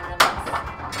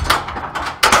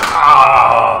 Oh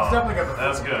Ah. Definitely got the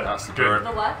That's good. That's the Good. bird.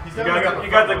 my goodness. The what? He's You definitely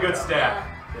got the good Yeah. stack.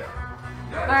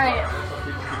 Alright. That's what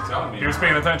people keep telling me. He was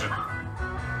paying attention.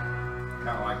 Kind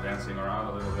of like dancing around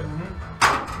a little bit.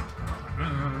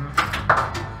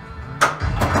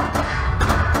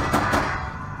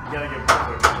 You gotta get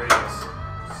quick radius.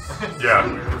 Yeah,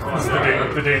 this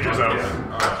is the danger zone.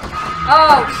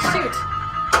 Oh, shoot.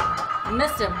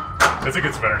 Missed him. It's a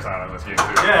good spinner sound on this game too.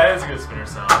 Yeah, it is a good spinner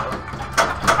sound.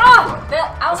 Oh! The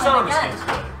The sound outlet of this game's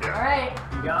again. good. Yeah. Alright.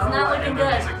 You It's not looking and the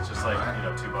good. music is just like,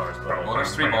 2 bars. But Well,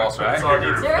 there's 3 balls, right? That's all it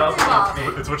needs. There are 3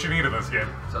 balls. It's what you need in this game.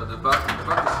 So the bug is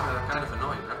kind of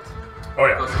annoying, right? Oh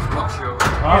yeah. Because it blocks your...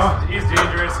 He's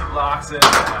dangerous, he blocks it.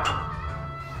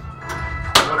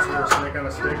 What's worse, Mick on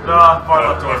a stick? Far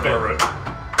left left or or right.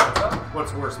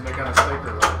 What's worse, Mick on a stick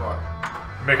or right buck?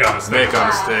 Make it on the stick. Make on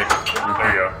a stick.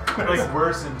 There you go. Like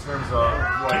worse in terms of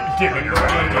like Keep it your way.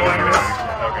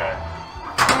 okay.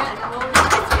 Well, we're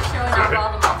basically showing off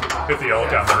all the multi-balls. Hit the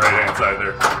elk on the right hand side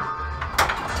there.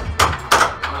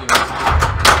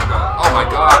 Oh my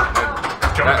god.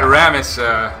 That ram is...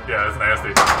 Yeah, that's nasty.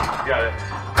 You gotta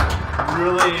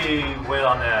really wail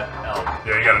on that elk.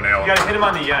 Yeah, you gotta nail You him. gotta hit him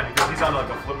on the end because he's on like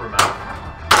a flipper mount.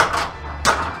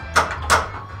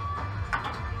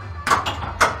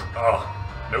 Oh,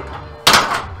 nope.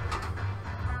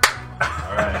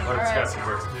 Alright, Mark's got some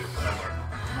work to do.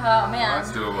 Oh, man.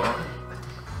 That's doable.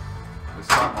 This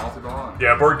not multi-ball.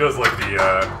 Yeah, Borg does like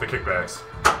the kickbacks.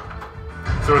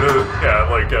 So it is, yeah,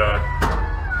 like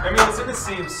I mean, it's in the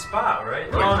same spot, right?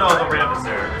 Oh no, the ramp is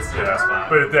there. It's the same yeah, spot.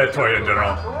 but that toy in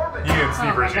general. You and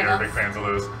Steve Ritchie are big fans of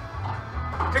those.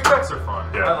 Kickbacks are fun.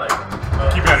 Yeah. I like them.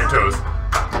 Keep you on your toes.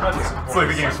 Not It's like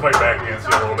the game's fight back against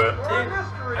you a little bit.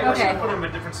 I wish Okay. you put him in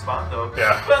a different spot though.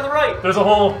 Yeah. Put on the right. There's a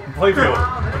whole playfield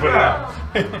to put it on.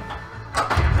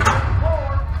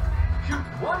 Shoot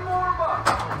 1 more buck.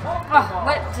 Oh,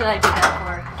 what did I do that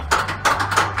for?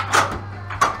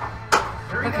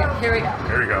 Okay, here we go.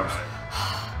 Here he comes.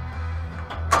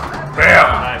 Bam!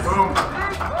 Nice. Boom.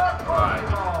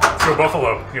 Let's go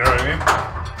Buffalo. You know what I mean?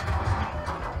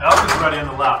 Elk is ready on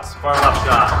the left. Far left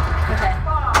shot. Okay.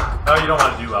 Oh, you don't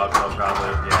want to do outro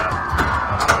probably. Yeah.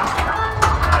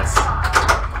 Nice.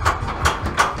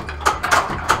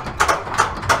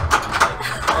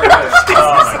 Oh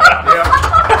my god. Yep.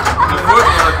 The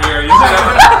footwork here. You should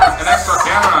have an extra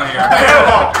camera on here.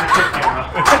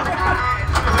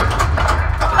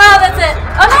 Oh, that's it.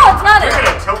 Oh, no, it's not You're it.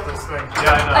 gonna tilt this thing.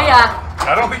 Yeah, I know. Oh, yeah.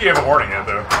 I don't think you have a warning yet,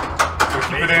 though. So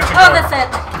keep the dancing Oh, going. that's it.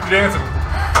 Keep the dancing.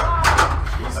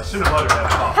 I should have let her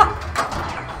have coffee.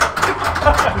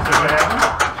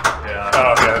 Yeah.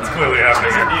 Oh, yeah, it's clearly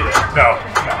happening here. Need it. No,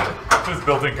 no. Just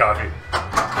built-in coffee.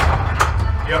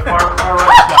 Yeah, far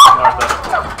right shot, Martha.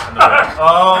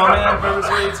 Oh man, Bert was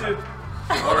ready too.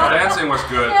 Oh, the dancing was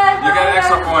good. Yeah, You get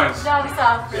extra no, points. No, we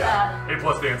saw for that.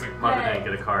 A+ dancing. Martha didn't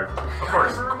get a card. Of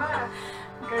course.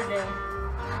 Good game.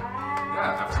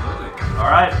 Yeah, absolutely. All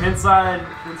right, Pinside.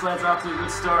 Pinside's off to a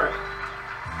good start.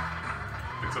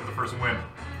 Picks up the first win.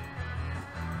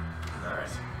 All right.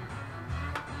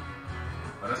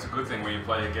 But that's a good thing when you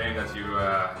play a game that you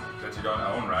don't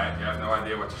own, right? You have no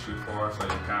idea what to shoot for, so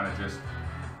you kind of just,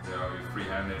 you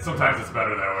free-hand it. Sometimes it's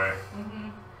better that way.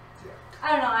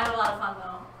 I don't know. I had a lot of fun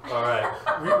though. All right.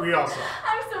 We also.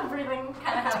 I'm still breathing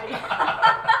kind of heavy.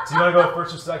 Do you want to go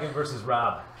first or second versus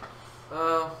Rob?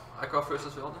 I go first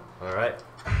as well then. All right.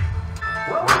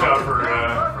 Worked out for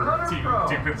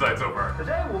Team Pinside so far.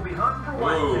 Today we'll be hunting for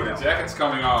Whoa, the whitetail. jacket's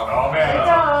coming off. Oh man. It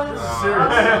does.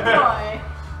 Seriously. Boy.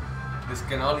 This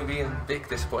can only be a big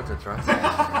disappointment, right?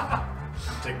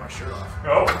 Take my shirt off.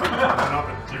 Oh, Up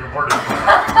it. even more difficult.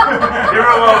 You're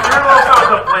a little tough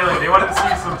with the flailing. They wanted to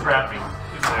see some trapping.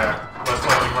 Yeah, less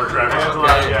likely more traffic. There's a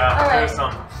lot, yeah. All right. There's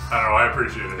some. I don't know, I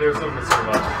appreciate it. There's some Mr.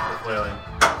 Much with flailing.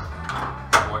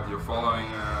 What, you're following,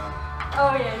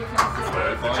 Oh yeah, you can see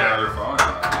The it. following chatter. your phone?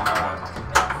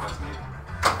 That's neat.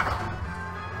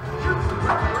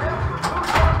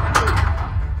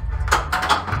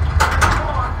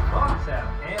 Bucks have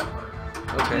antlers.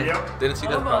 Okay. Yep. Didn't see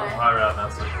that Oh, boy. coming. All right,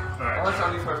 that's it. All Oh, right, that's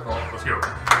only first ball. let's go.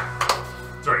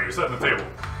 Sorry, you're setting the table.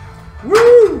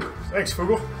 Woo! Thanks,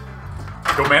 Fugel.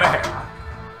 Go man ahead.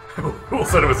 Who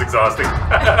said it was exhausting? It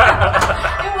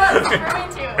was for me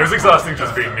too. It was exhausting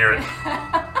just being near it.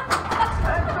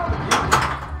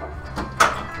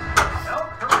 South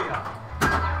Korea.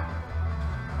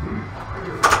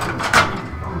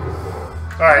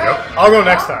 Alright, I'll go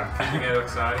next time. You get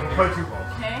excited. Play 2 balls.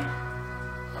 Okay.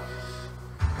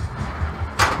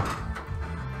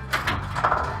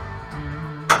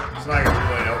 It's not gonna be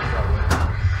laid out, probably.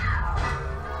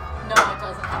 No, it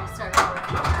doesn't. I'm starting over.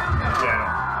 Yeah,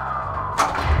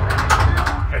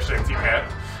 Hashtag Team Hat.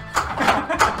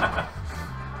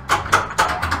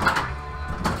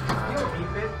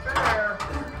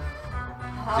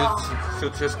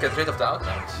 should just get rid of the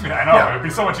outlines. Yeah, I know. Yeah. It'd be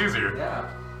so much easier. Yeah.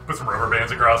 Put some rubber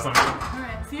bands across them.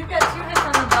 Alright, so you've got 2 hits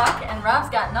on the buck, and Rob's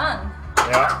got none.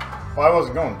 Yeah. Well, I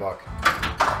wasn't going buck.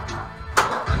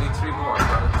 I need 3 more, but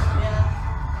Yeah.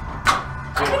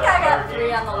 I think I got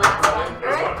 3 on the last one.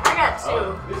 Right? I got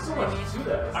 2. There's so much to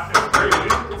that.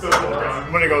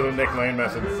 I'm gonna go the Nick Lane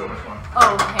method. So much fun.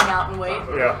 Oh, hang out and wait.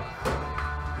 Yeah.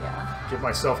 Yeah. Get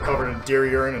myself covered in deer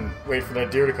urine and wait for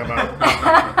that deer to come out. Here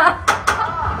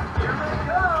they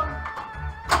come.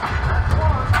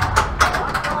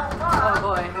 Oh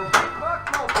boy. Buck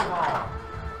multi-ball.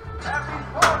 Happy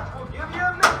Sports will give you a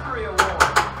mystery award.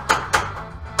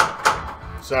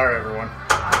 Sorry, everyone.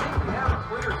 I think we have a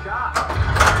clear shot.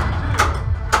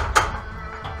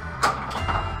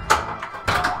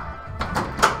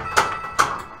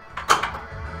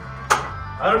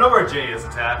 I don't know where Jay is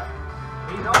attack.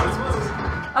 He's always moving.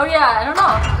 Oh yeah, I don't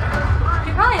know.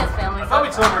 He probably has family. I thought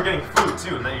we stuff. told him we're getting food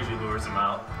too, and that usually lures him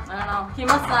out. I don't know. He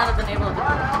must not have been able to do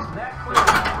Right that. out, net clear.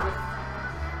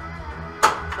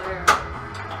 Clear.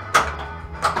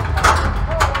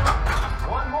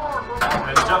 One more for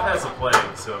And Jeff has a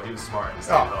plague, so he was smart. He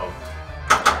stayed home.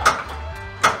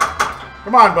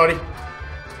 Come on, buddy.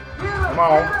 Come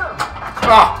on.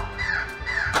 Ah!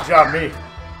 Good job, me.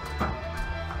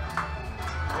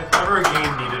 If ever a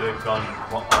game needed a gun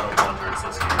auto plunger, it's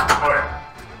this game. Oh yeah.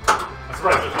 I'm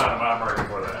surprised there's not a mod market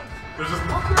for that. There's just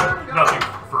nothing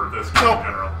for this game in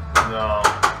general. No.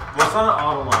 Well, it's not an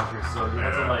auto launcher, so you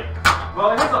have to like.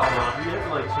 Well, it has an auto launcher. You have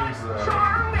to like change the.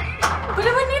 But it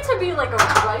would need to be like a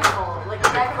rifle, like a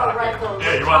back of a rifle.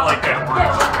 Yeah, you want like that.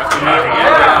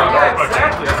 Yeah,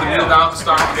 exactly. You have to kneel down to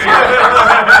start the game.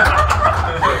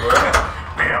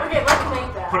 Bam. Okay, let's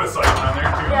make that. Put a sight on there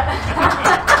too. Yeah.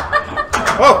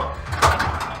 Whoa!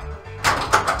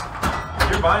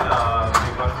 You're buying a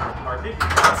big bunch of arcade.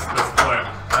 That's the plan.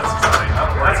 That's exciting.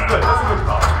 That's good. That's a good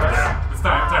call. Yeah, it's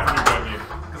time for new gun game.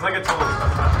 Because I get told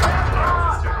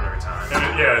it's different every time.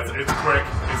 And it's quick.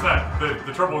 It's not the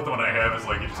trouble with the one I have is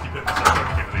like you just keep hitting the start button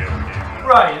to get to the end of the game. You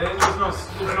know? Right. and There's no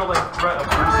like threat of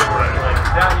losing. Right. Like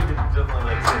that, you can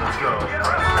definitely like say let's go.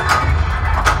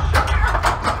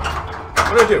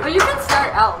 What do I do? Well, you can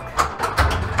start elk,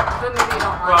 but maybe you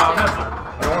don't want Well, to. that's a,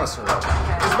 I don't want to surround.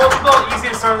 Is multiple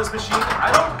easy to start on this machine?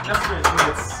 I don't necessarily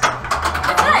think it's.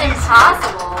 It's not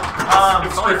impossible.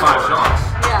 it's Only 5 straightforward.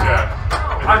 shots. Yeah. Yeah.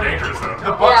 They're dangerous though.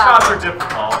 The buck Yeah. shots are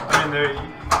difficult. I mean, they're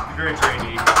very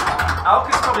draining.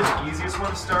 Alk is probably the easiest one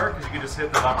to start because you can just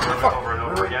hit the left orbit over and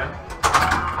over again.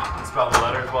 And spell the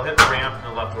letters. Well, hit the ramp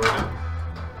in the left orbit.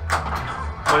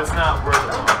 But it's not worth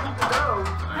it.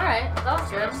 Alright, that was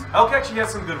good. Elk actually has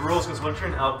some good rules because once you're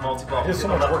in Elk multi-ball, There's hit so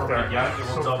the much left work there. orbit, yeah, it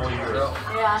will double your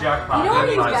Yeah. jackpot. You know where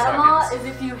in you 5 get them all seconds. is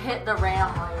if you hit the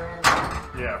ramp while you're in there.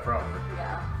 Yeah, probably.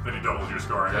 Yeah. Then he doubles your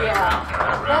scoring. Yeah.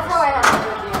 That's how I had to do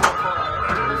the game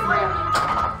before. Just ramming.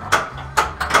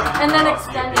 And then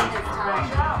extending his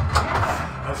time. I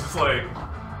was just like,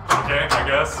 okay, I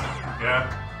guess.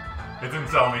 Yeah. It didn't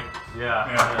tell me.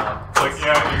 Yeah. It's like,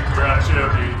 yeah, you're on a ship,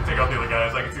 you take out the other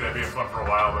guys. I can see that being fun for a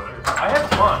while, but I had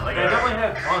fun. Like, I definitely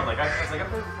had fun. Like, I was like, I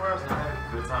played before, I was like, I had a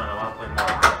good time. I want to play more.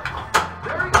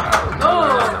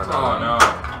 Oh no.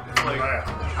 It's like,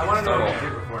 I want to know what we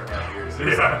did for 4.5 years.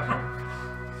 yeah.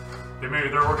 They're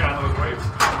working on those waves.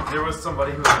 There was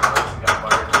somebody who was and got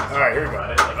fired. Alright, here we go.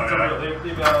 Like, it's a real, they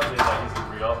validated that he's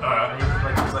real. And he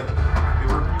was like, there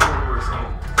were people who were saying,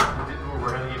 who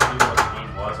were really even knew what the game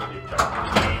was or the objective of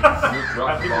the game.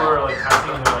 And people were like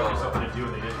testing and they're like, there's something to do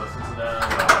and they didn't listen to them.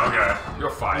 Okay. You're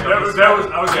fired. I was gonna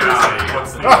say,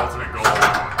 what's the ultimate goal?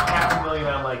 $500,000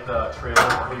 on like the trailer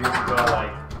a couple years ago, like,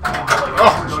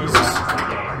 Jesus.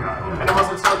 And it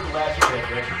wasn't until like the last year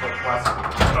they actually put plastic.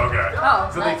 Okay. Oh,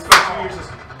 So they nice. spent 2 years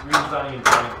just redesigning and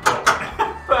designing the boat.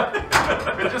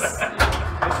 It just,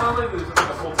 it sounds like there's like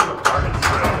a whole team of artists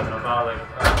and about like a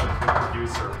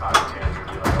producer or podcast manager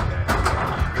be like, okay,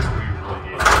 this is what we really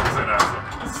need.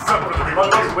 This is something for the people. But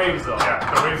those waves though. Yeah,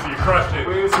 the waves, you crushed it.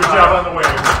 Waves Good are job high. on the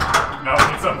waves. Now we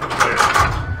need something for the players.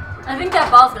 I think that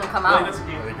ball's gonna come Really, out. that's a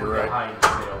game I think with you're a right. high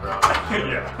sale, bro.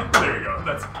 Yeah, there you go.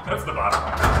 That's the bottom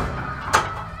line.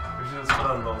 We should just put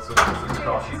on those so it's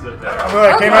cross and sit there. Oh,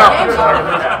 it came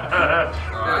out.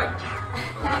 Alright.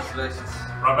 Congratulations.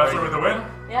 Rob Bessler with the win.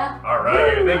 Yeah. All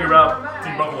right. Thank you, Rob.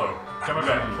 Team Buffalo coming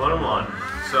back. 1-1.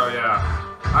 So yeah,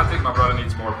 I think my brother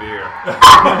needs more beer.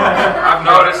 I've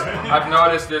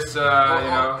noticed this. You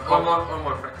know. One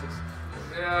more practice.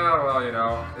 Yeah, well, you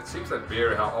know, it seems that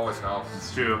beer always helps.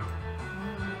 It's true.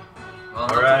 Well,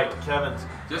 All right, Kevin.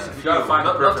 Just a You few. gotta find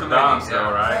the not perfect too many, balance, though,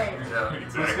 yeah. right? Yeah.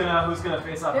 Exactly. Who's gonna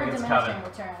face off They're against diminishing Kevin?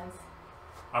 returns.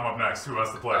 I'm up next. Who has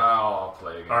to play? I'll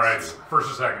play against All right, you.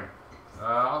 first or second?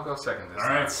 I'll go second this All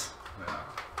time. right. Yeah.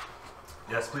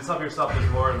 Yes, please help yourself. There's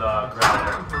more in the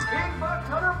ground For Big Buck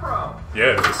Hunter Pro.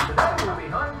 Yeah, it is. Today we'll be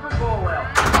hunting for bull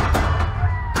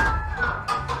elk.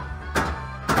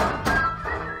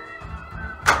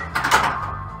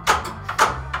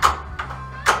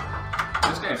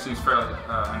 This game seems fairly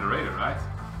underrated, right?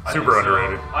 I Super think so.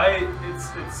 underrated.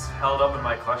 It's held up in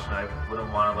my collection. I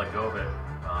wouldn't want to let go of it.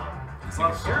 You think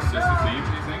it's just the theme?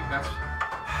 Do you think that's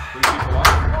pretty people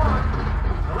off?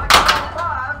 Select all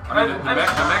 5. I mean, the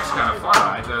mech's kind of fun,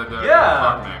 right? The Yeah.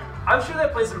 clock mech. I'm sure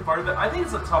that plays in part of it. I think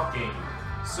it's a tough game.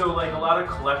 So like a lot of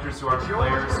collectors who aren't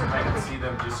players, I can see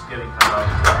them just getting kind of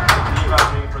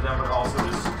frustrating for them, but also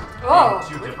just being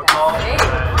too difficult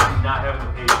and not having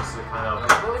the patience to kind of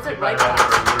What was it, get better White at it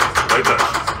or learn some White Dutch.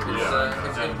 rules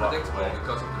It's and walk unpredictable away.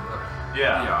 because of the duck.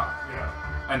 Yeah.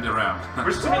 And the RAM.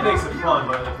 Which to me makes it fun,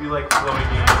 but if you like floating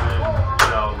games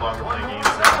and longer play games,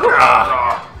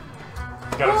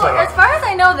 Got it Well, set as up. far as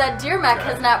I know, that deer mech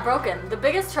has not broken. The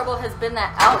biggest trouble has been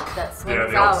that elk that swings Yeah,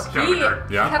 the elk's out. kinda weird.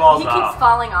 Yeah. He Falls keeps off.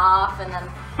 falling off, and then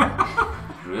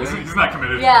He's not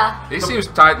committed. yeah. He seems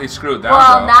tightly screwed down.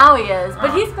 Well, though. now he is,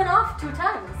 but he's been off 2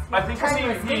 times. I think because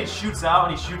Tried to he escape. shoots out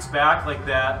and he shoots back like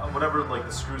that, whatever, like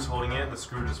the screw's holding it, and the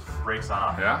screw just breaks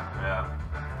off. Yeah? Yeah.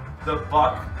 The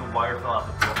buck, the wire fell off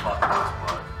the buck,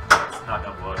 but it's not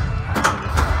gonna wood.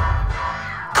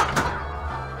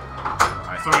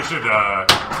 So we should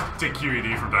take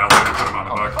QED from Dial and put him on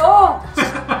the buck. Oh.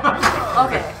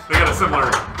 Okay. They got a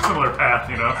similar path,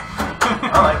 you know.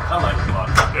 I like the buck.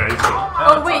 Yeah, he's cool.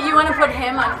 Oh wait, you want to put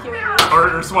him on QE?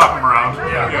 Or swap him around.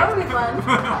 That would be fun.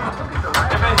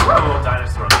 If anything, put a little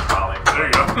dinosaur on the trolley. There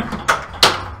you go.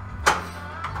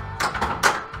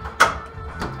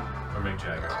 Or Mick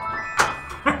Jagger.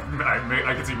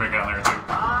 I can see Mick on there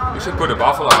too. We should put a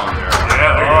buffalo on there.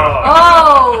 Yeah, there you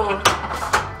Oh.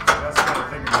 That's the kind of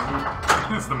thing you do.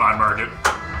 go. It's the mod market.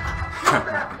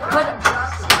 But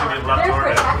Maybe left they're or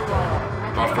right.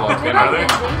 protected. Buffalo They pin, might are be they?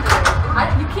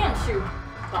 endangered. You can't shoot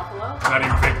buffalo. Not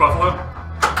even fake buffalo.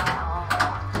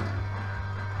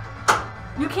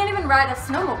 You can't even ride a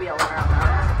snowmobile around them.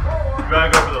 You gotta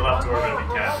go for the left orbit if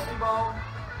you can.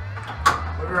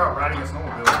 What if you're out riding a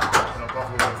snowmobile in a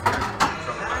buffalo with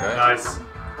Okay. Nice. No,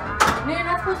 you're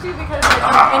not supposed to because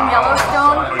like in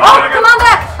Yellowstone. Oh, Come on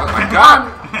back! Oh my god!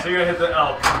 So you're gonna hit the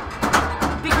elk.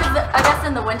 Because I guess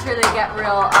in the winter they get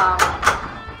real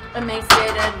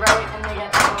emaciated, right? And they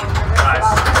get so nervous Nice.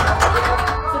 about the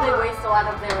snowmobile. So they waste a lot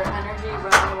of their energy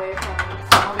running away from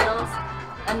snowmobiles.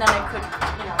 And then it could,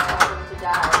 cause them to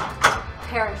die.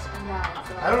 Perish and die.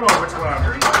 So. I don't know which one I'm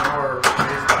more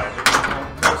amazed by.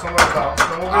 Someone about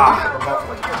snowmobile or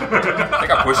buffalo. I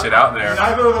think I pushed it out there.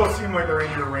 Neither of those seem like they're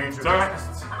in your range of Sorry.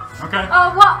 distance. Okay.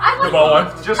 Well, I The ball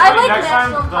like. one. Just I wait, like next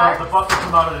time national parks. the buck will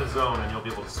come out of his zone and you'll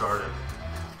be able to start it.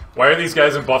 Why are these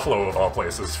guys in Buffalo of all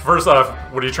places? First off,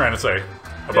 what are you trying to say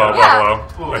about Yeah.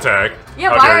 Buffalo? Ooh. Attack. Yeah,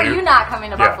 How why dare are you not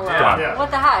coming to Yeah, Buffalo? come on. Yeah. What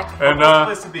the heck? And What's the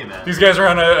place to be, man? these guys are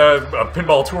on a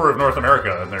pinball tour of North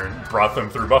America, and they brought them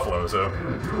through Buffalo. So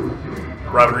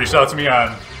Robin reached out to me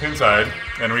on Pinside,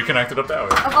 and we connected up that way.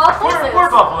 Of all places. We're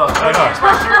Buffalo. I know.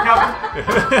 Express shirt,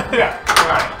 Kevin. Yeah.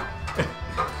 Alright.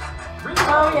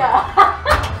 Oh yeah.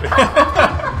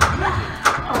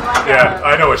 Oh my god. Yeah,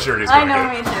 I know what shirt he's I going know, to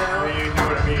me get. too. You do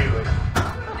it immediately.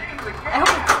 I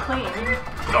hope it's clean.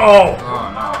 Oh! Oh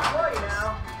no.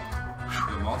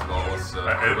 The multi-ball was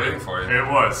waiting for you. It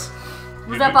was.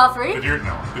 Was that ball 3? The deer, no.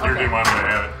 The deer Okay. didn't want me to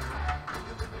have it.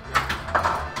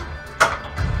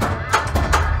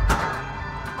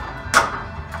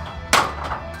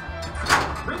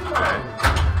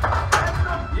 That's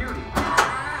the beauty.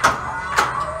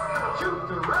 Shoot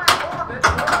the right orbit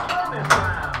for the bonus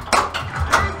round.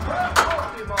 Big Buck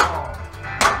Pokeball.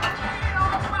 Get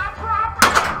off my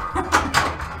property.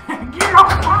 Get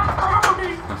off my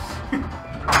property!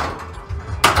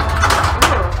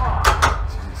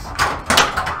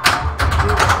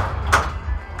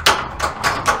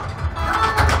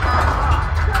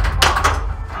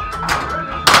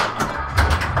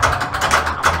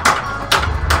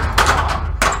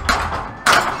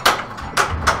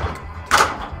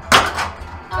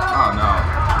 Oh no.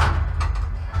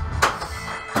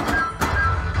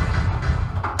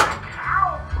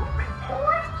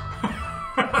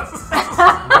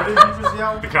 What did you just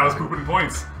yell? The cow's pooping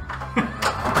points. Alright.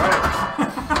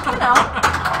 You know.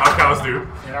 How cows do.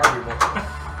 In our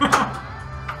people.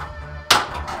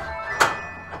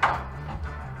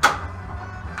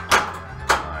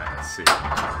 Alright, let's see.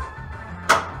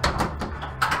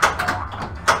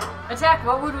 Attack,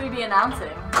 what would we be announcing?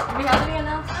 Do we have any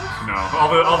announcements? No,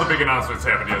 all the big announcements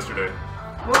happened yesterday.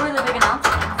 What were the big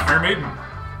announcements? Iron Maiden.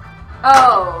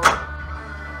 Oh.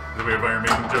 Do we have Iron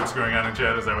Maiden jokes going on in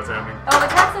chat? Is that what's happening? Oh, the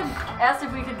chat asked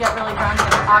if we could get really drunk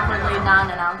and awkwardly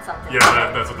non-announce something. Yeah,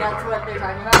 that's what they're That's talking what they're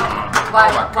about. talking about? Why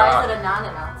my is God. it a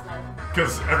non-announcement?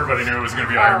 Because everybody knew it was going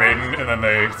to be Iron Oh. Maiden, and then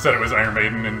they said it was Iron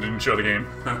Maiden and didn't show the game.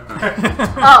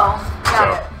 Oh,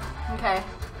 got it. Okay.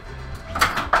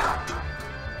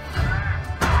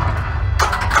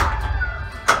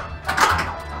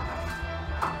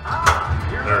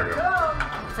 There we go.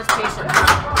 Just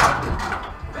patience.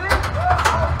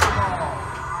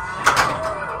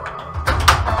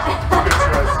 Good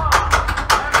choice.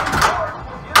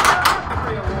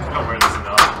 Don't wear this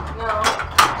enough. No.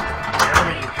 Yeah, I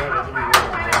think you could. I think you really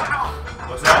would.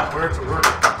 What's that? Where to work.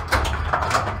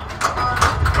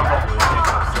 I'm hopefully can't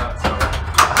touch that, so.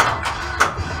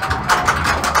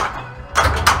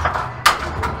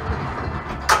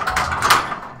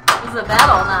 This is a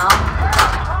battle now.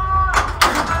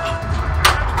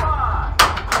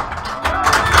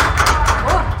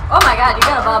 Oh my god, you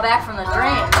got a ball back from the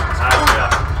drain. Yeah.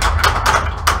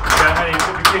 Yeah, honey, if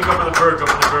you can't go for the bird, go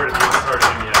for the bird. If you haven't started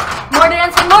in yet. More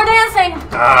dancing, more dancing!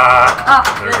 Ah! Oh,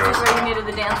 There this it is goes. where you needed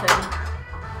the dancing.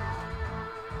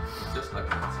 Just like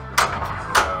that.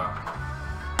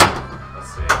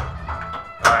 Let's see.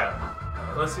 Alright.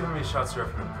 Let's see how many shots there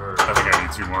are from the bird. I think I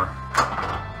need 2 more.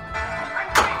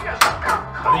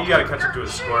 I think you gotta catch up to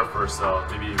his score first, though.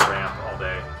 Maybe you ramp all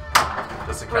day.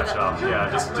 Just to catch up. Yeah,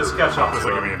 just catch up. Just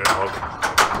to like him. me in help.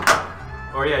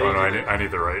 Or yeah, Oh you no, can- I need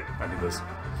the right. I need this.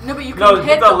 No, but you can No,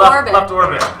 hit the left orbit. left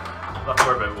orbit. Left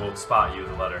orbit will spot you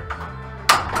the letter.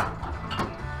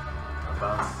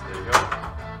 Bounce. There you go.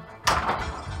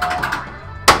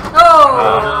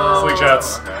 Oh!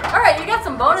 Slingshots. Alright, you got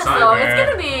some bonus Side, though. man. It's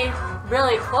gonna be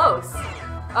really close.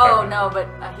 Oh no, but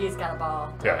he's got a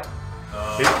ball. Yeah.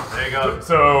 There you go.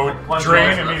 So One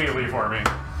drain point. immediately for me.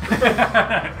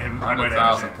 And I might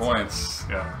have a 100,000 chance. points.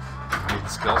 Yeah. Need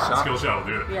skill shot. Skill shot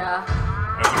will do it. Yeah.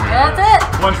 That's a win. That's it!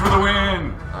 Plunge for the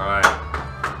win. All right.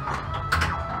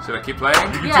 Should I keep playing?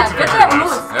 You can Yeah, take some get extra that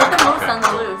moves. moose. Get the moose okay. on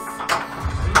the loose.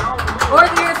 Or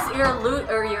your loot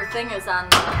or your thing is on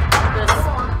this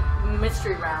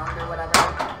mystery round or whatever.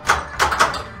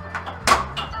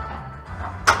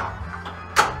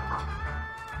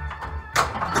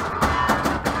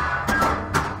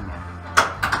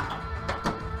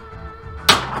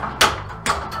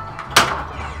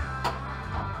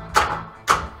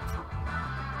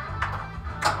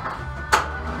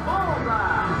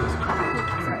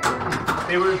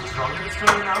 They were drunk at this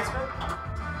training announcement?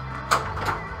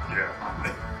 Yeah.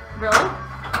 Really?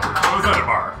 I was at a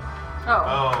bar. Oh.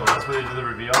 Oh, that's where they did the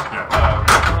reveal? Yeah.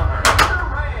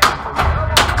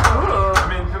 Ooh. I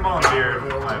mean, come on, beer. In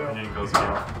my opinion, goes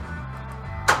again.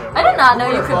 I did not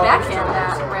know you could backhand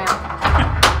that ramp.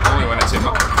 Only when it's in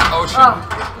the ocean. Oh.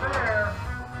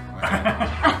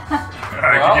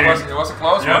 Well, it was a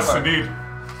close Yes, one. but- indeed.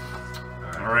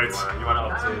 All right. You want to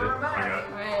update it? I got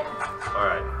it. Right.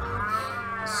 Alright.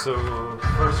 So,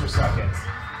 first or second?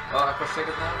 Well, I go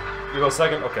second now. You go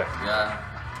second? Okay. Yeah.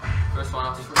 First one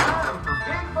after Time for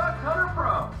Big Buck Hunter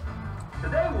Pro.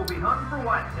 Today we'll be hunting for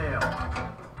whitetail.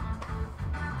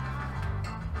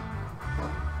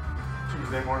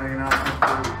 Tuesday morning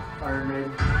announcement for Iron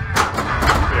Maiden.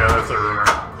 Yeah, that's a rumor.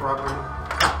 Probably.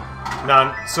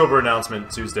 Sober announcement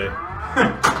Tuesday.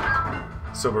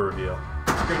 Sober reveal.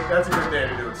 That's a good day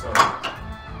to do it, so.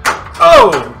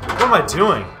 Oh! What am I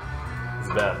doing? It's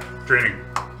bad. Training.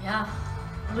 Yeah.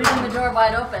 Leaving the door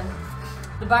wide open.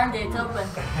 The barn gate's open.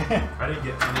 I didn't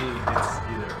get any hits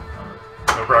either.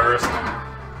 No progress. You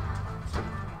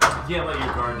can't let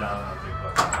your guard down on a big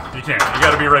buck. You can't. You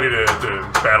got to be ready to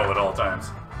battle at all times.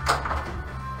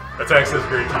 That's Axe's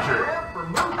great t-shirt.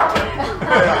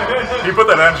 He put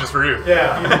that on just for you.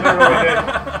 Yeah, he literally did.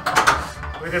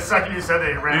 Like the second you said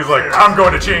it, he ran He's like, upstairs. I'm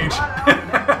going to change. We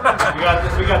got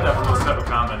that from those type of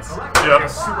comments. Like a Yep.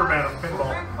 Superman of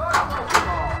pinball.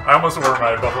 I almost wore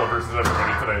my Buffalo versus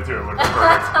everybody today too. It would have been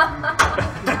perfect.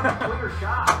 Clear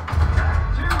shot.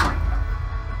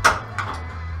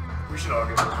 We should all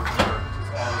get those for sure.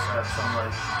 Just all of us have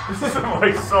some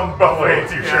Like some Buffalo hate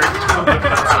t-shirt.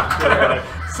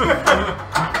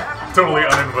 Totally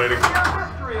uninviting.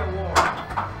 Victory award.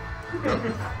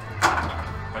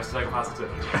 Hashtag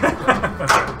positivity. He's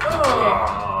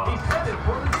headed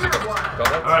for the zero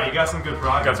line. Alright, you got some good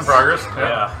progress. Got some progress?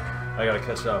 Yeah. I gotta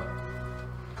catch up.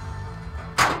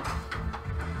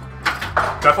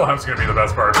 Bethlehem's gonna be the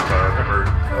best part of Pittsburgh.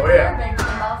 Oh yeah. Big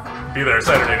pinball thing. Be there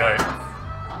Saturday night.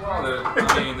 Well, I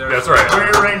mean, there's That's right. Wear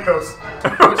your raincoats. I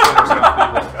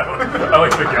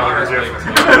like the Gallagher gift.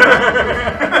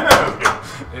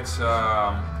 It's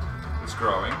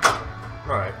growing,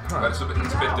 Alright. but it's a bit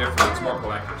different. It's more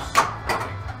collectors. I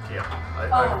think. Yeah.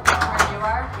 Oh, where you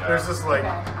are? There's just like,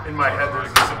 Okay. in my head,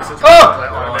 there's such a Oh!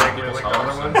 that automatically like the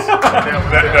other ones.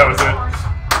 That was it.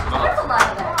 There's a lot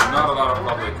of that. Not a lot of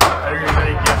public. I didn't get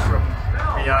any gifts from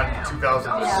beyond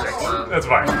 2006. That's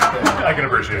fine. I can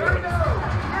appreciate that.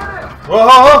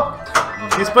 Whoa!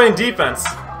 He's playing defense.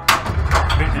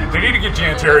 They need to get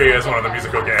Jan Terry as one of the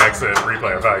musical gags at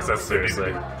Replay Effects. That's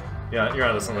Seriously. seriously. Yeah, you're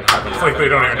onto something. It's like they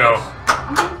don't even know.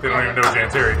 They don't even know Jan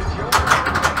Terry.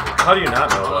 How do you not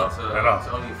know Well, though? I know. it's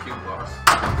only a few bars.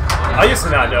 I used to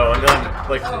not know, and then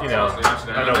like you know,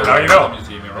 I know the Now way. you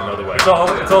know. I know the way. It's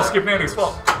all Skip Nanny's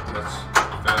fault. That's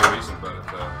fairly recent, but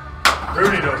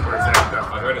Rudy knows where it's at though.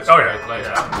 I heard it's Oh, a yeah. great place.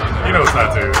 He knows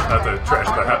not to trash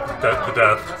the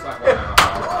death. That's like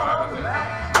 1.5 hours, I think.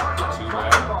 Not too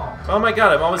bad. Oh my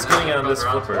god, I'm always getting on this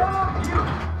flipper.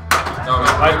 No,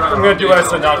 I'm gonna do what I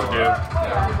said not to do.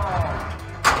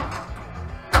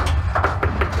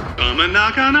 Come and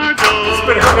knock on our door.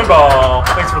 Spinner Pinball.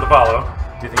 Thanks for the follow.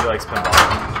 Do you think he likes pinball?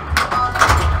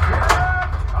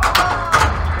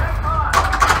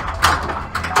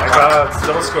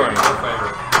 Double scoring.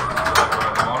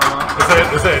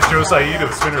 Is that Joe Saeed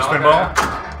of Spinner's Pinball?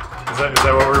 Is that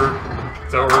what we're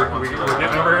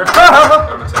getting over here?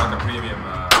 It's like a premium. I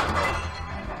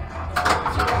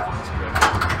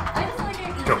just like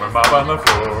it. Come and mop on the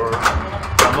floor.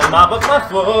 Come on, mop up my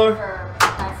floor. For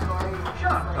high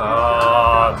score.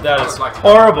 Oh, that is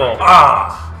horrible.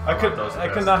 Ah! I could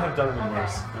not have done it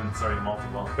worse than starting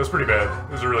multi-ball. It was pretty bad.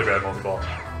 It was a really bad multi-ball.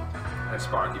 And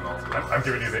Sparky multi. I'm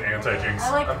giving you the anti-jinx.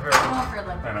 I like going for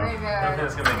like I know. graveyard. I think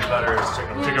it's gonna make it better is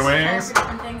chicken wings. Chicken wings?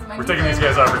 Different things. My We're taking these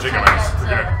music, guys out for chicken wings. We're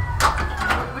gonna-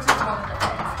 Which is one of the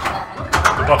things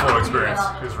that The Buffalo experience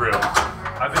is real.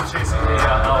 I've been chasing the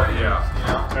elk. Yeah.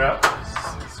 Yeah.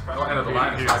 No end of the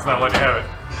line. He's not letting you have it.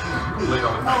 Complete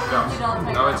all the things.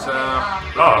 No, it's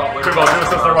Oh, Pinball Juice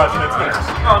says they're watching at Spinners.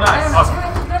 Oh, nice. Awesome.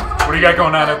 What do you got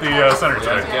going on at the center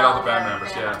yeah, today? get all the band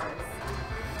members. Yeah.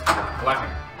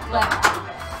 Blacking.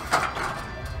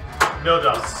 No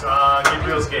dust.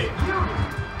 Gabriel's gate.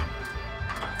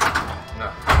 No.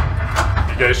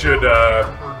 You guys should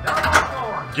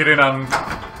get in on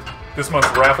this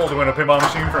month's raffle to win a pinball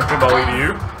machine from Pinball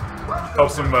EDU.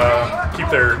 Helps them keep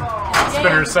their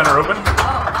Spinners center open. Oh,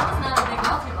 that was not a big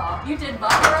multi-ball. You did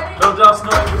buff already? No dust,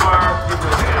 no anchor bar.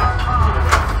 Gabriel's gate.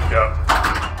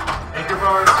 Yeah. Anchor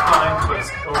bar is fine, but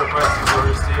it's overpriced and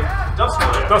orders too. Dust is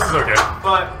good. Dust is okay.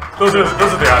 But Those are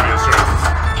the obvious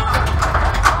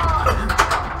choices.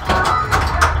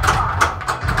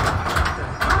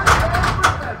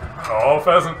 Oh,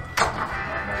 pheasant.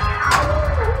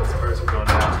 those birds are going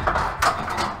down.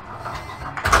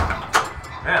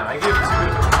 Man, I gave too good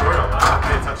of a tutorial. I have to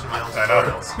pay attention to my own I know.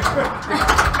 tutorials.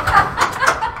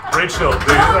 Rachel,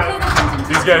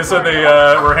 these guys said they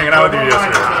were hanging out with you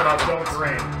yesterday. Don't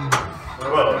drain.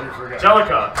 Whoa,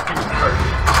 Jellica.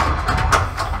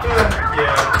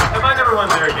 Yeah, if I never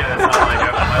went there again, it's not like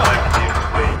my life would be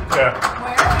complete. Yeah.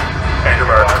 Where? Anchor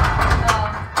bar. Oh.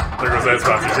 There goes that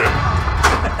sponsorship.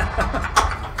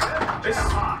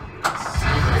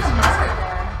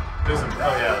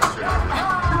 Oh yeah, that's true.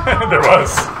 There was.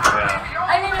 Yeah.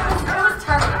 I mean, it was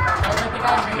targeted. Like the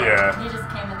guy made Yeah. it. He just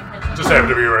came in the kitchen. Just happened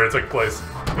to be where it took place.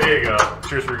 There you go.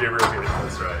 Cheers for Gabriel Gate.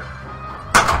 That's right.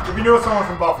 If you know someone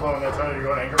from Buffalo and they tell you to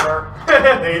go to Anchor Bar,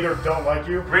 they either don't like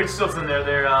you. Rachel's in there.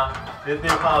 They're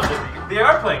apologetic. They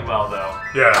are playing well though.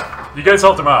 Yeah. You guys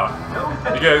helped them out.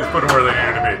 You guys put them where they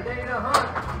needed to be.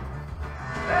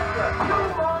 That's the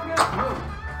humongous move.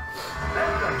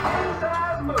 That's the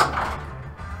Pinside move.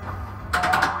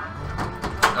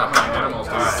 Not many animals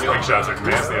do it. Swing shots are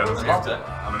nasty on this game.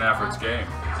 I'm an average game.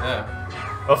 Yeah.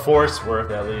 A force worth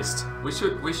at least. We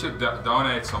should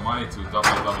donate some money to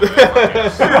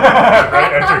WWF.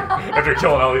 Right? After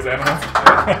killing all these animals.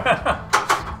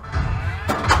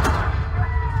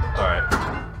 All right.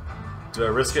 Do I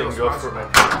risk it and go for my?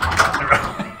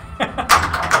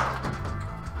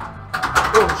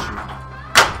 Oh shoot!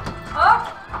 Oh!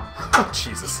 Oh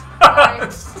Jesus! Sorry.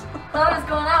 Thought it was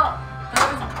going out.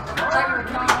 Thought you were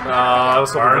killing me.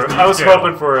 I was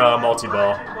hoping for a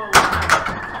multi-ball.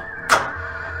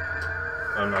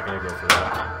 I'm not gonna go for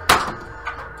that.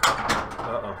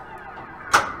 Uh-oh.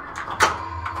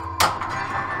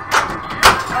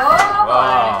 Oh boy.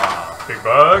 Wow. Big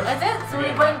bug. That's it. So we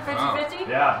went 50-50?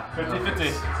 Yeah,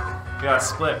 50-50. Yeah,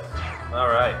 split. All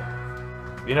right.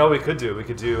 You know what we could do? We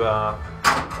could do.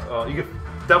 You could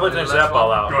definitely finish that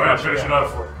ball out. Go ahead, finish it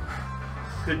up.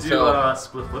 Could do So-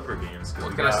 split flipper games. 'cause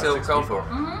What we can I got still 6 go people. for?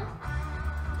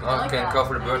 Mm-hmm. Oh, like can that. go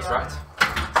for the birds, right?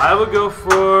 I would go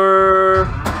for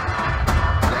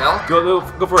The elk?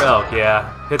 go for elk.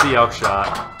 Yeah, hit the elk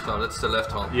shot. No, that's the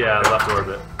left hand. Yeah, left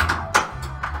orbit.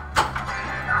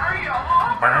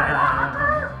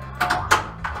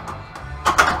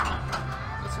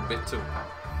 That's a bit too.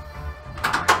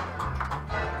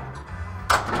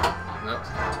 Nope.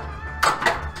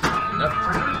 Nope.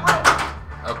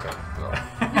 Okay. Well.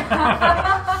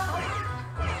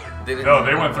 No,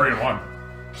 they went 3-1.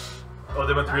 Oh,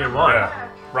 they went 3-1. Yeah.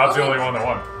 Rob's the only one that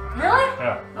won. Really?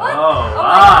 Yeah. What? Oh, my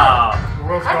wow. The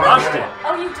world's I gone thought Rushed you it. did.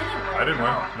 Oh, you didn't win. I didn't win.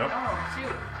 Oh. Nope. Oh,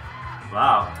 shoot.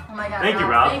 Wow. Oh my god. Thank you,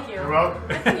 Rob. Thank you. You're welcome.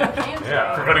 Good thing you came today.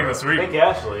 Yeah. For betting the sweep. Thank you,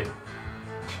 Ashley.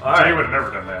 All Jay right. would have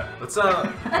never done that. Let's we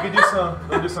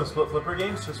can do some split flipper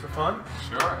games just for fun.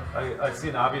 Sure. I see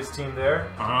an obvious team there.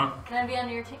 Uh-huh. Can I be on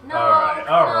your team? No. All right.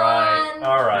 come All right. on.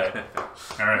 All right.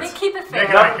 All right. Nick, keep it fair.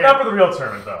 Nick, Yeah, Not for the real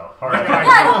tournament though. All right.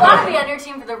 I don't want to be on your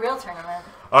team for the real tournament.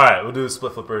 All right. We'll do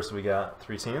split flipper. So we got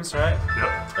 3 teams, right?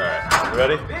 Yep. All right. You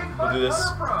ready? We'll do this.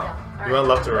 Yeah. All You want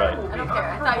left or right? I don't care.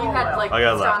 I thought you had like I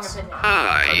got strong left. opinion.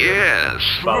 Ah, yes.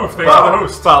 Follow, Oof, thanks for the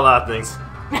host. follow a lot of things.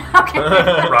 Okay.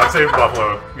 Rob saved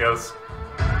Buffalo. Yes.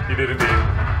 He did indeed.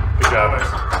 Good job. All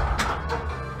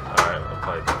right. I'll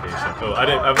play patient. Oh,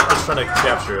 I was trying to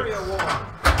capture it.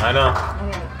 I know.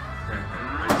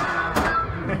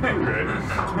 Great.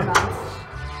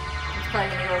 It's probably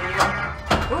gonna go to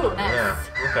you. Ooh, nice.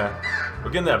 Yeah. Okay.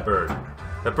 We're getting that bird.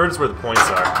 That bird's where the points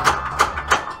are.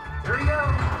 Here we go.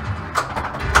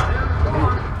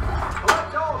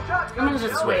 Collect all shotgun I'm gonna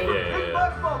just shells. wait. Yeah. Big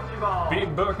buck multi-ball.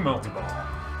 Big buck multi-ball.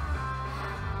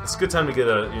 It's a good time to get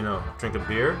a drink of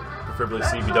beer, preferably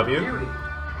CBW.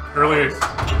 Earlier,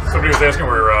 somebody was asking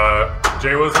where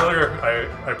Jay was earlier.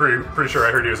 I'm pretty sure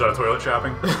I heard he was out toilet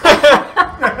shopping.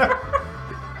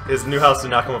 His new house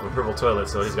did not come with a purple toilet,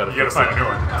 so he's got to You gotta fix find a it. new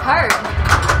one. It's hard.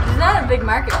 There's not a big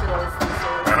market for those these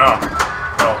days. I know.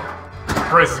 Well, the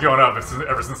price is going up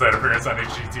ever since that appearance on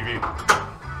HGTV.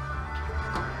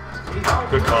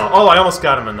 Good call. Oh, I almost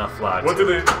got him in that flag. What do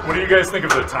you guys think of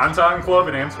the Tauntaun Club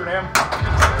in Amsterdam?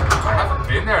 I haven't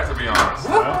been there to be honest.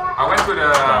 No? I went to the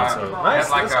Nice,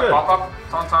 had like that's a good. pop-up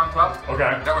Tauntaun club.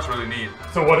 Okay. That was really neat.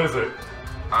 So what is it?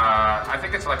 I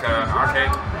think it's like an arcade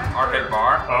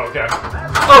bar. Oh, okay.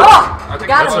 I think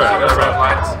Got it's it. also That's the right. red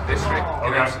light district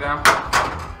in Okay. Amsterdam.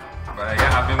 But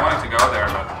yeah, I've been wanting to go there,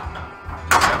 but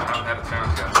I haven't had a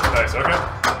chance yet. Nice. Okay.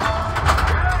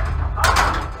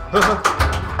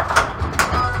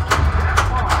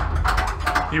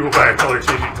 He will buy a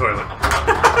color-changing toilet.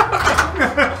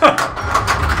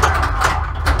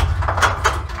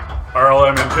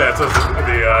 RLM in chat says that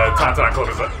the Tauntaun Club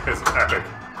is epic.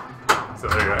 So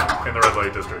there you go, in the red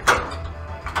light district. So.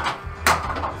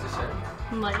 It's a shame.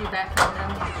 I'm let you back in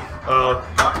them.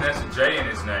 Martin has a J in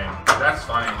his name. That's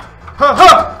funny.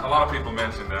 A lot of people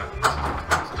mention that.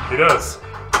 He does.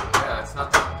 Yeah, it's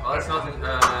not. Well, it's not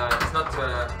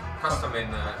custom in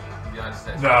the United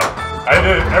States. No, I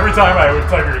did every time I would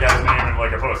type your guy's name in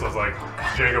like a post. I was like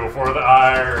Jacob before the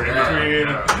I or in between.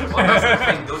 What does the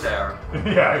thing do there?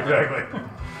 Yeah, exactly.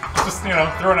 Just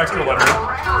throw an extra letter in.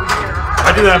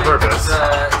 I did that on purpose.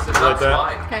 It's a Like Dutch that?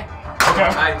 line. Okay. Okay.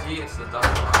 IG, it's the Dutch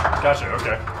line. Gotcha.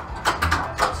 Okay.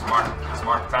 So it's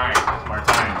Martijn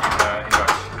Martijn. in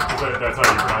Dutch. That's how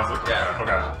you pronounce it. Yeah.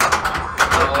 Okay.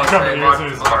 I'll I'll say come to you as soon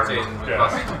as it's Martin. Yeah.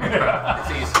 because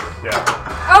It's easier.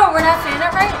 Yeah. Oh, we're not saying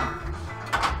it right?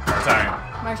 Martijn.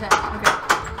 Martijn. Okay.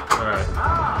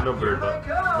 Alright. No bird, but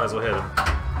might as well hit him.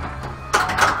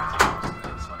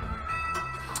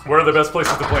 Where are the best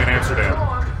places to play in Amsterdam?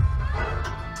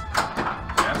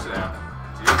 Amsterdam.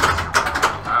 Jesus.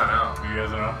 I don't know. You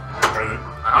guys know? Are they-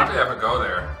 I hardly ever go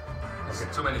there. There's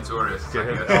too many tourists. I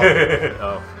Get guess. hit.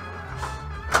 Oh.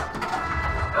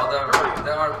 Well,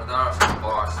 there are some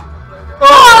bars you can play there.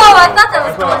 Oh, I thought that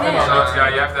was going in. So yeah,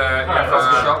 you have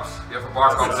shops. You have a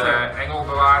bar called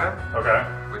Engelbewaarder, Okay.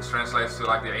 which translates to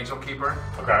like the angel keeper.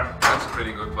 Okay. That's a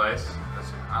pretty good place.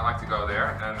 I like to go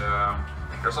there. And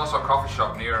there's also a coffee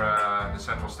shop near the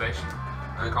central station.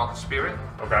 Called the Spirit.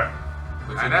 Okay.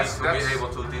 But And you that's- need to be that's- able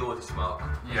to deal with the smoke.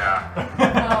 Yeah.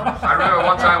 Oh. I remember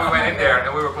one time we went in there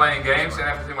and we were playing games and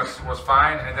everything was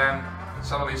fine, and then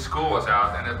suddenly school was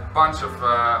out and a bunch of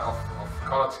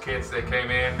college kids, they came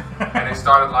in and they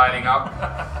started lining up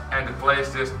and the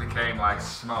place just became like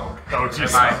smoke. Oh,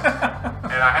 jeez.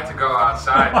 And I had to go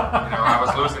outside. I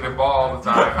was losing the ball all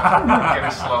the time,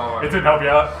 getting slower. It didn't help you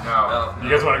out? No. You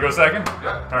guys want to go second?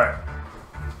 Yeah. All right.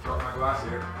 Drop my glass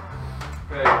here.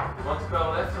 Okay, you want to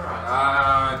go left or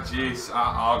right? Jeez,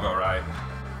 I'll go right.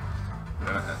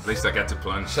 At least I get to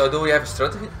plunge. So do we have a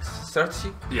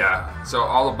strategy? Yeah. So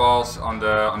all the balls on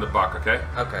the buck, okay?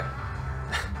 Okay.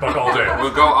 Buck all day. We'll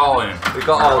go all in. We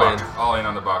go all in. All in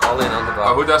on the buck. All in on the Oh,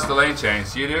 bar. who does the lane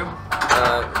change? You do?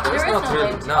 There is not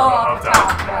really. range. No. Oh, off the Up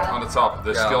top. top. Yeah. On the top,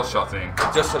 the Yeah. skill shot thing.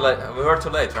 Just too late. We were too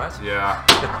late, right? Yeah.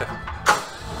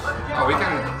 Oh, we can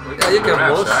Yeah, you do can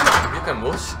reps, mush. right? You can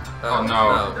mush. Oh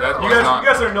no, that You was guys, not. you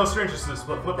guys are no strangers to the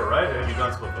split flipper, right? Have you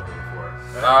done split flipper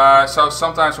before? So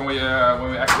sometimes when we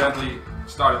accidentally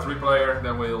start a 3-player,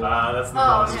 then we'll That's the Oh,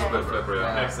 bonus okay. split flipper.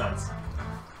 Yeah. Makes sense.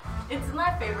 It's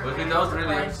my favorite. But we game, don't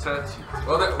really have surprise. strategy.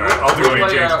 Well, I'll do we, any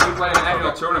play, change. we play an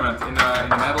annual tournament in the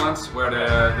Netherlands where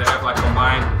they have like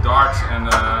combined darts and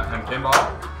pinball.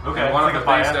 Okay, And one it's of like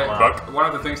the a things biathlon. one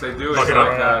of the things they do is Buck it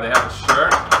like up. they have a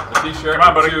shirt, a t-shirt, Come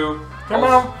on, buddy. and two Come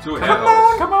holes- on. two Come handles.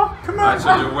 on, come on, come on. Right,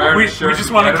 so you wear We the shirt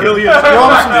just want to together. kill you. Like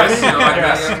this, Yeah. like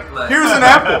Yes. this. Here's an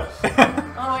apple.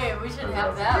 Oh wait, we should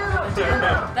have that.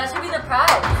 That should be the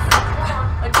prize.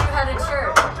 A two-headed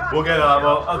shirt. We'll get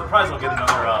the prize will get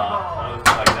another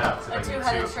like that. So A they get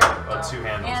two-headed two, shirt. two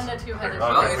handles. And a two-headed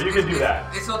Okay, shirt. but you can do that.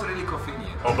 It's not really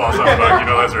convenient. Oh, boss on bug. You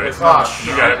know that's right. Oh,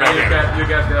 You got it back in. You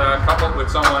get coupled with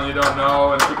someone you don't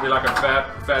know, and it could be like a fat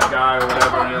guy or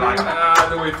whatever, and you're like,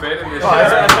 do we fit in this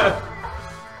shit?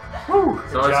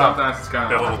 So it's sometimes it's kind of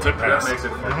That little tip pass. That makes it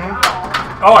fun.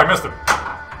 Oh, I missed him.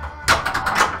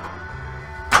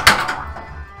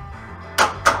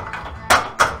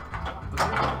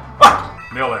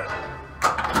 Nail that.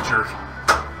 Jerk.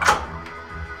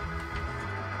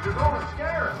 You're going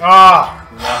scared. Ah,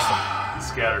 He's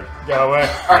scattered. got away.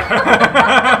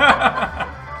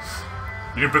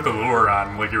 You didn't put the lure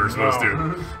on like you were supposed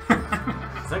to.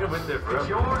 It's like I went there It's forever.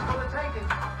 yours for the taking.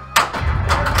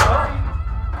 There's Murray.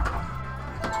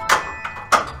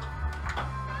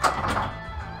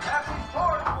 Happy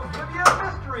Torch will give you a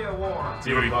mystery award. Do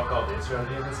you have a buck all day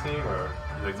strategy in this game, or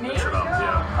you like to Me? mix it up?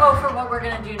 Yeah. Oh, for what we're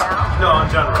gonna do now? No, in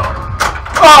general.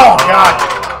 Oh, God.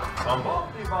 Fumble.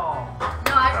 Multi-ball.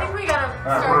 No, I think we gotta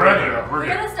start. we're ready. We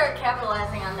gotta start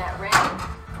capitalizing on that ring.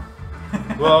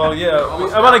 Well, yeah.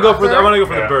 I want to go for the. I want to go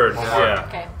for Yeah. the bird. One more. Yeah.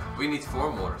 Okay, We need 4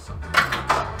 more or something.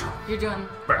 you're doing.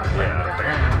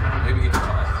 Yeah. Maybe even 5. So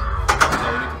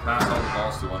we need to pass all the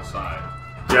balls to one side.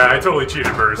 Yeah, I totally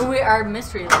cheated first. But our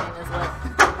mystery lane is lit.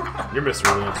 Your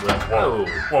mystery room's left. Whoa.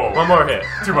 Whoa. Whoa. One more hit.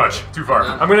 Too much. Too far.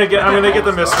 I'm gonna get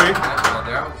the mystery. Yeah,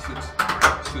 there,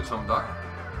 shoot some duck.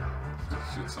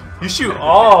 Shoot some. You shoot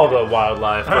all the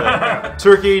wildlife.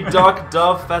 Turkey, duck,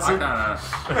 dove, pheasant. I'm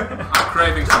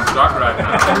craving some duck right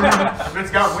now. If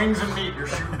it's got wings and meat, you're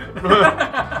shooting it. I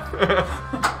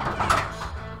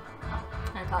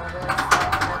apologize.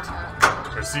 Bad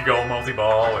shot. A seagull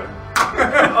multi-ball and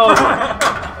Oh,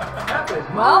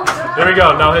 Well, there we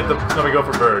go. Now we go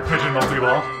for bird. pigeon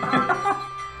multi-ball.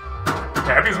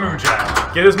 Happy's moonshine.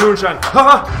 Get his moonshine.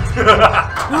 Ha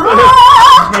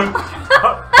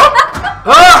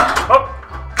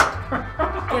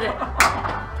get it.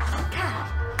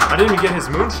 I didn't even get his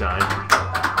moonshine.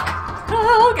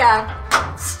 Oh god.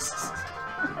 This is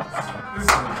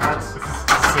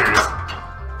serious.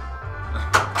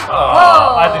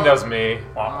 Oh, I think that was me.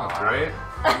 Oh, great. We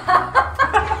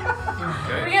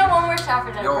Okay. get one more shot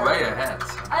for that. You're bird. way ahead.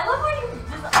 I love how you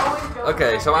just always go.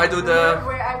 Okay, for so I do the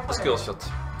where I put skill it. shot.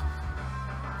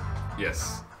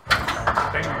 Yes.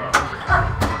 Thank you.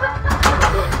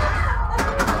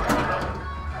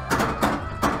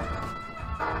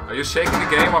 Are you shaking the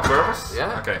game on purpose?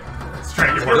 Yeah. Okay. It's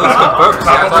trying to get It more was on purpose.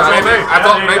 Stop Yeah, on the same day. I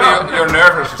thought maybe you're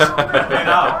nervous.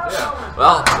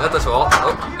 Well, that is all.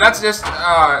 Oh, That's just.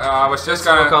 I was just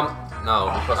gonna. come. No,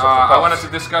 because of the I pups. wanted to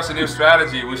discuss a new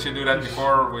strategy. We should do that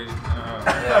before we. We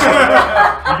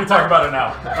can talk about it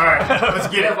now. All right, let's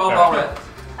get it. All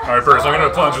right, first I'm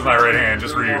gonna plunge with my right hand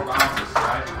just for you.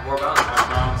 More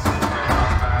bounce.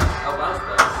 Oh, bounce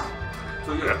pass.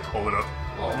 To you. Yeah, hold it up.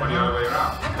 Or the other way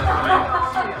around.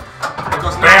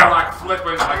 Because Bam. now like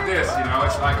flipping like this, you know,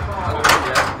 it's like.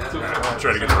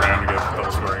 Try to get the round to get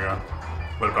double scoring on.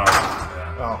 Let it bounce.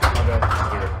 Oh, my bad.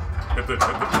 Hit the.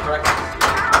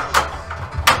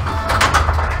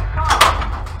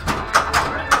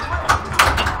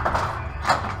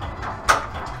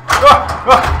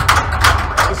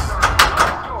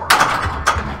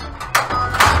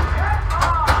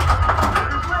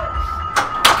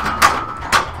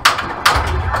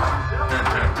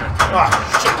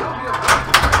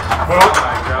 Oh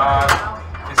my god.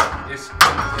 Is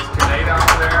Canada out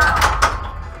there?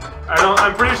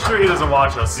 I'm pretty sure he doesn't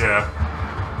watch us. Yeah.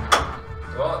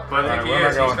 Well, but if he where am I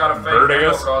is, he's going? got a fake Bird, I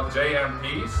handle guess? called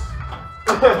JMPs.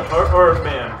 or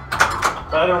man.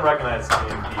 But I don't recognize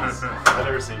JMPs. I've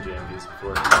never seen JMPs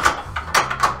before.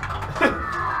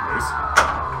 Nice.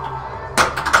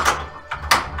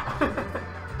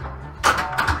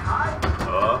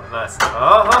 Oh, nice.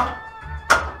 Uh-huh.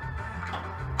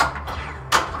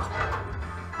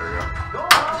 There you go. Go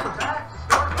on back.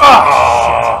 Start. Oh!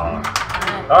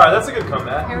 Alright, that's a good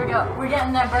comeback. Here we go. We're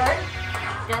getting that bird.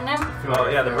 Getting him? Oh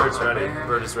yeah, the bird's ready.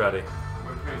 Bird is ready. We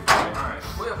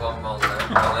have one ball left.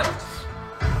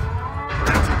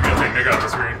 We're gonna take Nick off the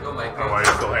screen. We'll make Oh, why are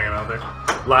you still hanging out there?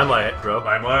 Limelight, bro.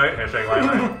 Limelight, hashtag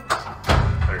limelight.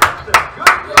 There you go.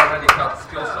 We already got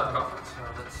skill shot covered, so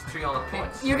that's 300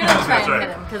 points. You're gonna try That's and right.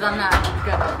 hit him because I'm not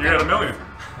good at You got a million.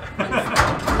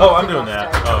 Oh, I'm doing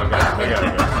that. Oh, okay. I got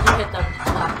it. You hit the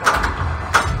left ball.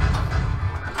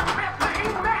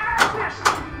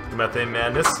 Methane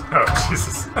madness. Oh,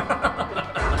 Jesus.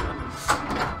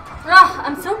 Ugh,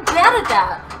 I'm so bad at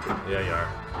that. Yeah, you are.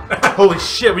 Holy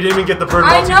shit, we didn't even get the bird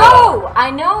I multi-ball. know.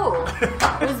 I know.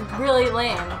 It was really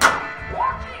lame.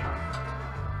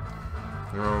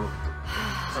 No.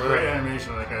 Great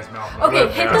animation of that guy's mouth. Okay,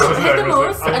 hit the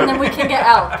moose, and then we can get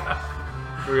out.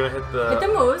 We're gonna hit the. Hit the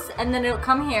moose, and then it'll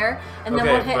come here, and then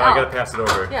Okay, we'll hit but I out. gotta pass it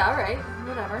over. Yeah, all right,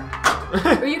 whatever.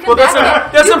 Or you can Well, that's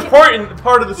backhand. that's you important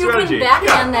part of the Can, you strategy. can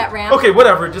backhand that ramp. Okay,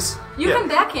 whatever. Just You yeah. can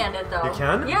backhand it though. You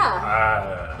can?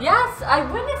 Yeah. Yes, I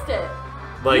witnessed it.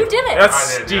 Like, You did it.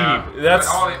 That's I did, steep. yeah. That's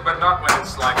but not when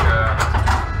it's like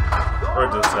or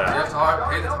does You have that? to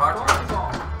hit it hard.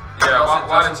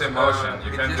 while it's in motion.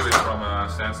 You can do it from a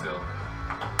standstill.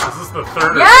 This is the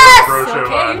third Yes! pro show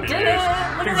Okay, on you BBH. did it. I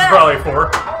Look think at this is that. probably 4.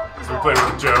 So we played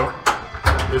with Joe.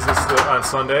 Is this on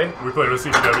Sunday? We played with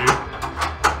CBW.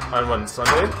 On one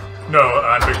Sunday? No,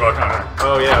 on Big Buck Hunter.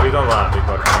 Oh yeah, we've done a lot of Big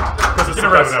Buck. Because You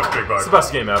never have enough Big Buck. It's the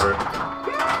best game ever.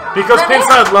 Because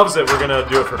Pinside loves it, we're gonna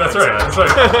do it for That's Pinside. right. That's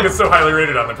right. It's so highly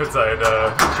rated on the Pinside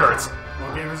charts.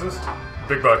 What game is this?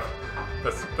 Big Buck.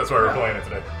 That's why we're playing it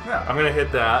today. Yeah. I'm gonna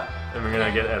hit that, and we're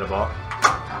gonna get edible.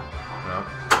 No.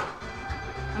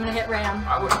 I'm gonna hit ram.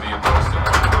 I wouldn't be opposed to it.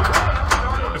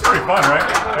 It's pretty fun, right?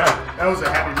 Yeah. That was a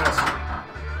happy miss.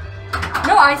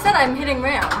 No, I said I'm hitting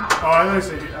ram. Oh, I thought you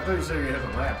said you hit the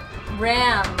lamp.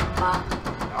 Ram. Now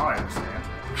I understand.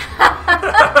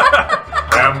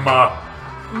 Emma.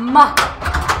 Ma.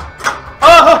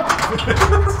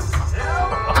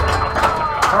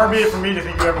 Far be it from me to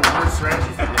think you have a weird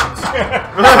strategy for games.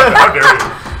 How dare you?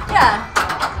 Yeah.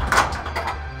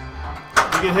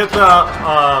 You can hit the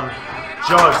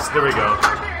jugs. There we go.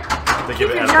 They give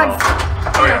Keep it your edible. jugs.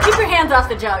 Oh, yeah. Keep your hands off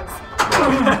the jugs.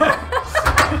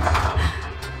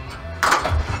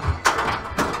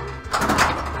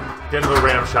 Get into the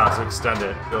ram shot to extend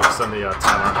it. It'll extend the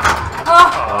timer.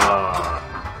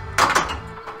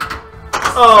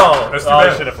 Oh, That's too I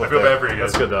bad. should have flipped I feel it. bad for you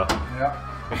guys. That's good though. Yeah.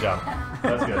 Good job.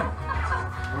 That's good.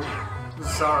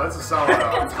 That's a solid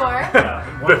Good score. Yeah.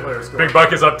 one player score. Big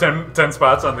Buck is up 10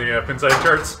 spots on the Pinside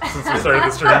charts since we started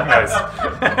the stream. Nice.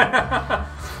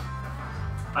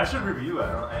 I should review it.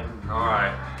 All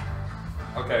right.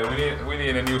 Okay, we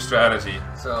need a new strategy.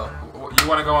 So, You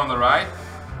want to go on the right?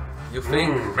 you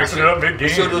think Ooh, mixing it up mid-game.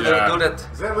 you should do Yeah. that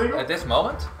Is that legal? at this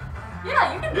moment?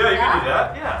 Yeah, you can do Yeah, you that. can do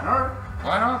that. Yeah. Alright.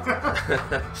 Why not?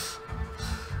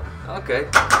 Okay.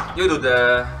 You do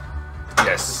the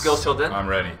Yes. skill shot then? I'm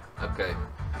ready. Okay.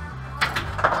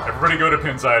 Everybody go to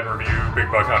Pinside and review Big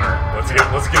Buck Hunter. Let's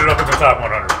get it up in the top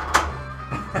 100.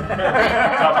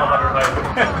 Top 100 like.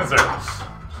 That's right.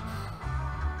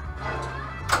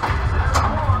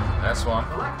 That's one.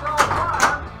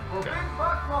 Okay.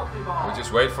 We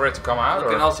just wait for it to come out, You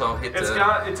or can also hit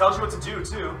It tells you what to do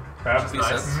too. Perhaps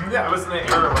Nice. Decent. Yeah, it was in the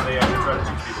era when they actually tried to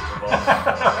teach people football.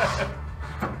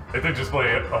 They did just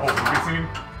play a whole movie scene.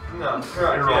 No,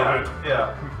 correct. Irrelevant.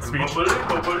 Yeah. Speech.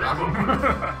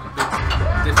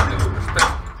 different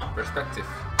perspective.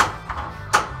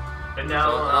 And now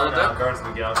So, on another? Guardians of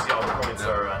the Galaxy, all the points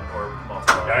are on or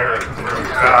multiple. Yeah, I heard.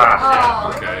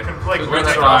 Oh. okay. Like So win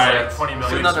let's like try it. 20 million.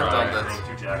 Should not have strikes, done I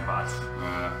think, 2 jackpots.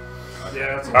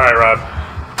 Yeah, that's All right, Rob.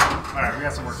 Alright, we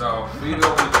got some more. So We will do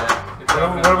that. it's What-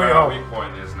 up what do we where know? our weak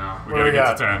point is now. We What gotta do we get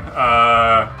got? to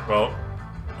 10. Well,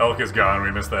 Elk is gone.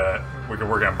 We missed that. We can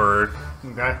work on Bird.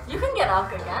 Okay. You can get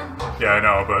Elk again. Yeah, I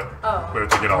know, but Oh. we have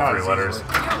to get all Not 3 as letters.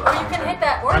 easily. Or you can hit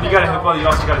that orbit. And you gotta hit. though. Well, you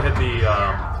also gotta hit the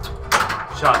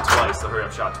shot twice. The hurry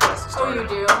up shot twice. To Oh, start you it.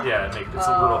 do? Yeah, it's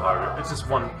a little harder. It's just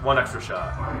one extra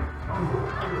shot.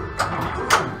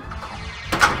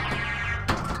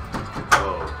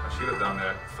 Whoa. I should have done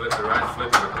that. Flip the right,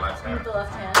 flip with the left With hand. the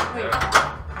left hand. Wait.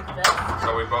 Like this.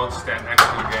 So we both stand next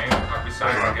to the game, or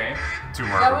beside the game. 2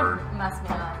 more That for would Bird. mess me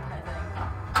up, I think.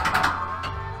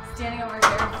 Standing over here.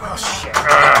 Oh, shit.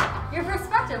 Your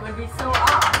perspective would be so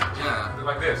off. Yeah. Do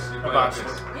like this. You play About like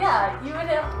this. Yeah, you would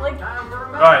have, like...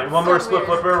 All right, one more So split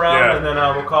weird. flipper round, Yeah. and then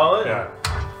we'll call it. Yeah.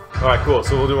 All right, cool.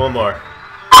 So we'll do one more.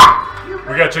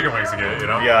 We got chicken wings to get, you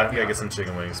know? Yeah, we gotta get some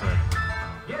chicken wings, man.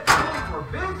 Get ready for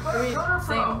Big Buck Hunter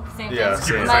Pro. Same Yeah, thing.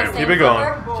 same. Am I same. Keep it going.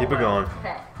 flipper? Keep it going.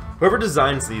 Okay. Whoever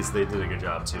designs these, they did a good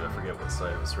job too. I forget what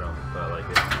site it was from, but I like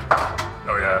it.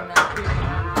 Oh yeah.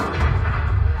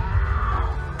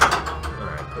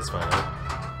 Alright, that's fine.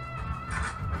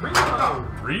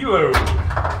 Reload.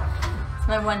 It's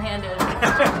my one-handed.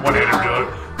 One-handed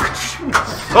reload.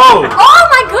 Oh! Oh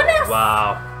my goodness!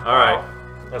 Wow. Alright.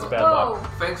 That's bad Whoa. luck.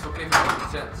 Thanks for giving me the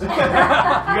chance. You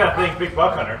gotta thank Big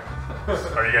Buck Hunter.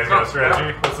 Are you guys got a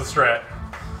strategy? What's the strat?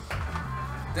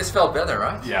 This felt better,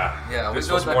 right? Yeah. Yeah, This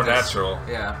we do was it like more this. natural.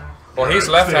 Yeah. Well, he's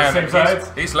Same left-handed.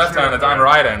 sides? He's left-handed. I'm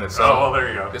right-handed. So Oh, well, there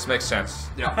you go. this makes sense.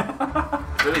 Yeah.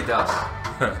 Really does.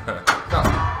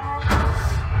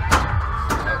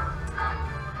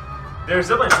 There's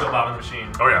definitely still bottom machine.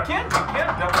 Oh, yeah. You can't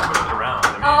definitely move it around.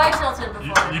 I mean, Oh, I tilted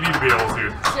before. You need to be able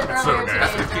to. Shit It's so earlier today.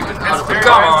 nasty. Keep it so- out of the very,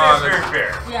 Come I'd say on. it's very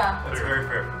fair. Yeah. It's very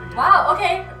fair for the game. Wow,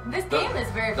 okay. This game is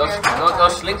very fair. so far.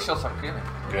 Those slingshots are killing.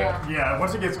 Yeah. Yeah,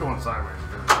 once it gets going sideways,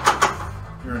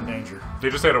 you're in danger. They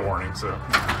just had a warning, so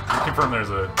confirm there's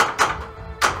a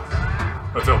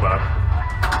tilt bob.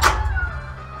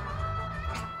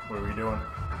 What are we doing?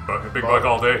 Big buck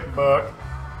all day. Buck.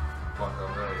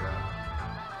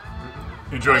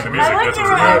 Enjoying the music. I like That's your,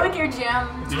 what's I good. like your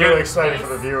gym. It's You really get- exciting for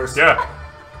the viewers. Yeah.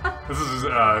 This is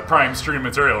prime stream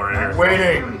material right here.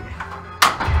 Waiting.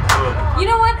 You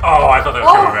know what? Oh, I thought that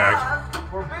was Oh. coming back.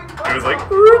 It was like,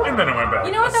 and then it went back.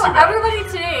 You know what That's though? too bad. Everybody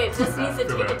today just needs to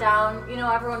Too take bad. it down. You know,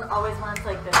 everyone always wants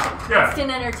like this Yeah.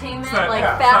 instant entertainment, It's not- like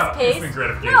yeah, it's fast not paced. instant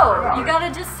gratification. No, Yeah. you gotta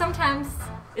just sometimes.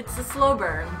 It's a slow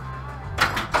burn.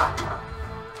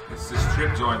 It's the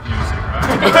strip joint music,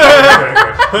 right?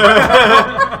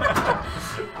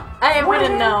 I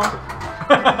wouldn't know.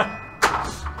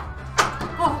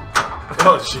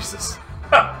 Oh, Jesus.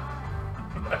 Alright,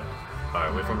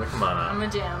 wait for him to come on out. I'm a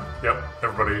jam. Yep.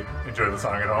 Everybody enjoy the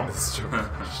song at home. It's true.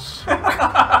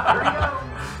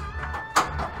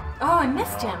 Oh, I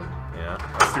missed him. Yeah.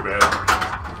 That's too bad.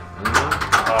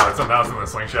 Oh, it's announcing the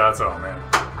slingshots. Oh man.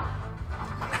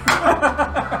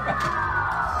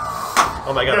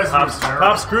 Oh my god, You guys Pop's, are terrible.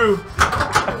 Pop's crew.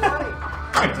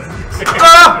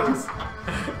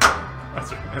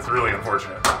 That's really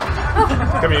unfortunate.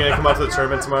 Come, you gonna come out to the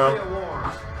tournament tomorrow?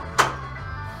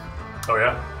 Oh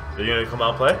yeah. Are you gonna come out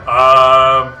and play?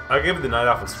 I'll give you the night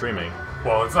off of streaming.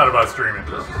 Well, it's not about streaming.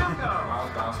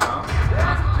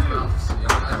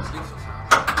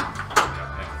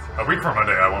 A week from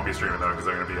Monday, I won't be streaming though because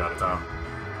I'm gonna be out of town.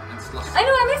 I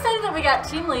know, I'm excited that we got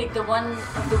Team League the one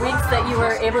of the weeks that you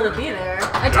were able to be there.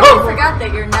 I totally forgot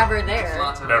that you're never there.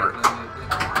 Never.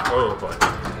 Oh boy.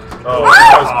 Oh,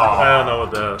 I don't know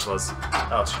what that was.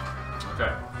 Ouch.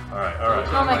 Okay. Alright, alright.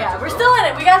 Oh my god, we're still in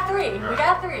it. We got three. We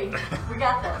got three. We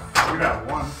got this. We got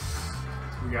one.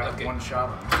 We got Okay. one shot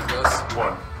on it.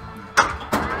 One.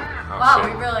 Wow,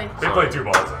 we really. They played 2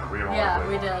 balls then. We didn't Yeah, want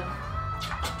to we play. did.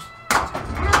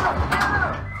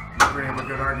 You bring up a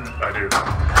good argument. I do.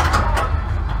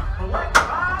 Collect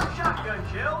 5 shotgun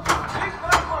shells for Big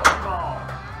Buck Pokeball.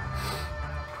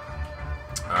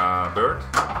 Bird?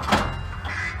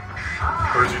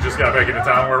 Bird, you just got back into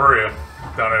town. Where were you?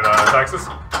 Down in Texas?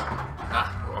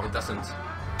 Well, it doesn't.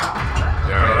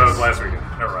 No, that was last weekend.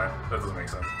 Never mind. That doesn't make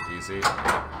sense. Easy. I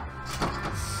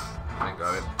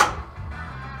got it.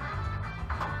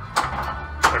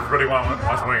 Everybody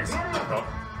wants wings. Well,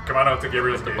 come on out to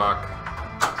Gabriel's The Gate. buck.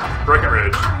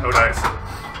 Breckenridge. Oh, nice.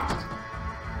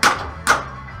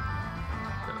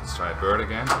 Okay, let's try bird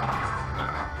again.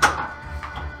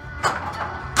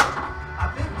 I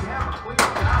think we have a queen.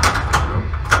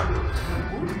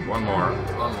 One more.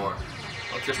 One more.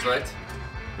 Oh, just wait.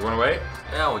 You wanna wait?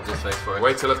 Yeah, we'll just wait for it.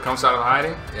 Wait till it comes out of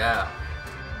hiding? Yeah.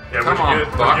 Yeah, Come what'd on, you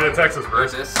get? Buck. What'd you get at Texas,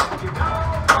 There's Bruce? this.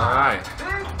 Alright.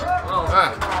 Big Buck Well,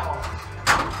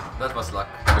 Ah, that was luck.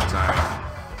 good timing.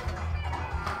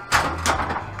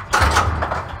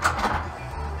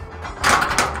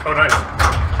 Oh, nice.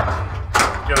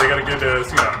 Yeah, they got a good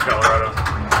scene out in Colorado.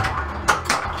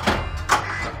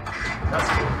 That's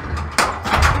cool.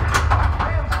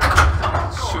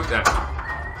 Shoot that.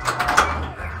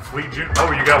 Fleet June.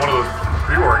 Oh, you got one of those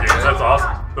pre-war games. That's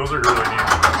awesome. Those are really neat.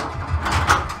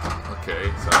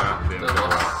 Okay, so that didn't go well.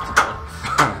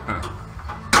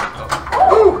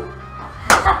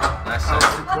 Nice I was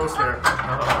shot. too close there.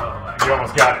 You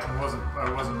almost got it. I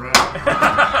wasn't ready.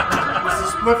 It's a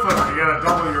split foot. You gotta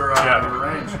double your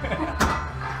range.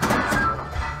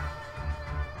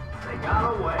 They got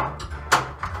away.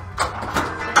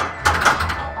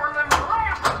 Over them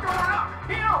left, going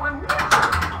uphill and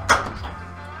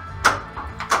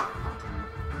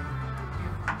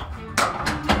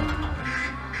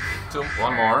Two.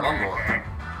 One more. One more. Did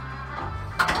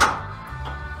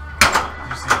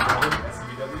you see Colin at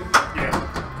CBW?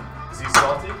 Yeah. Is he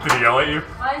salty? Did he yell at you?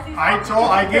 What? Why is he?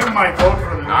 I gave him my vote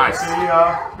for the Nice. City beer.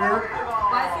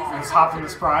 Why is he? It's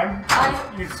Optimus Prime. I-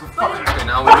 You just But fucking. Okay,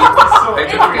 now we need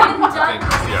it's paper been cream, I done think.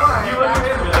 before. You look at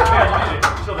him, you're like, yeah, you did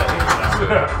it. Show that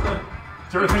hand.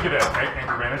 Did you ever think of that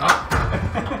anchor management?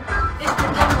 It's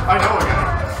been done before. I know a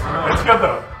guy. It's good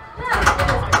though. Yeah,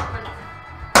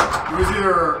 It was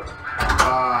either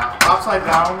upside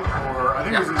down or I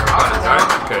think it was either upside down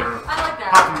Okay. or I like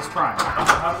that. Optimus Prime.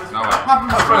 No,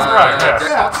 Optimus That's Prime. right, yes.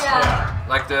 Yeah.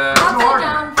 Like the. Upside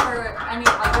down for any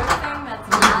other thing that's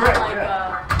not great, like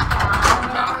yeah.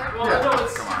 Well, Yeah. no,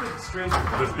 it's stupid strange.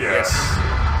 Yes.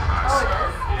 Oh, it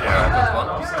is? Yeah.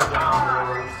 Upside down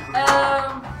or stupid.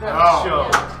 That Oh. show.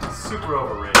 Super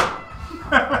overrated.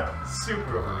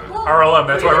 Super overrated. Well, RLM,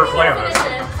 that's why we're playing finish this. it,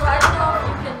 so I don't know if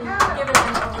you can give it an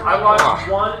overrated. I watched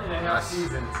 1.5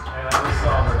 seasons and I just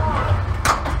saw her.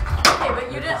 Okay, but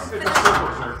you didn't It's a finish.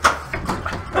 circle jerk.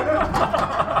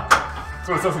 So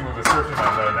it says in the description on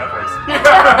Netflix.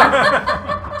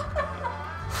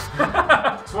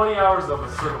 20 hours of a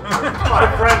circle jerk. My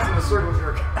friends in the circle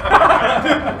jerk.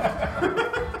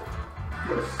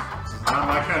 This is not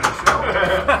my kind of show.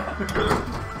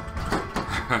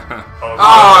 Oh,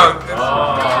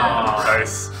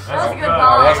 Nice. That was a good I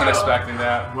ball. wasn't expecting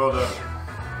that. Well done.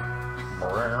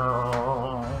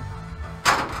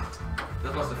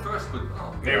 That was the first good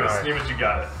ball. Davis, you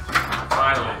got it.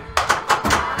 Finally.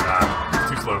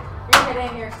 Too slow. You're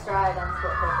hitting your stride on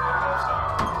split poker.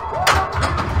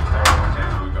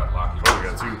 We got lucky. Oh, we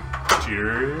got two.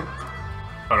 Cheater.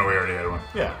 Oh no, we already had one.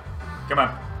 Yeah. Come on.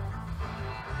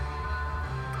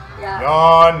 Yeah.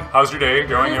 Yawn. How's your day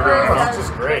going, Flipper everyone? That's does-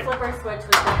 just great. The flipper switch was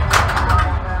definitely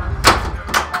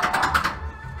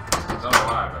Don't know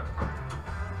why, but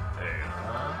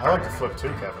I like to flip too,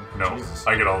 Kevin. No, Jesus.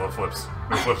 I get all the flips.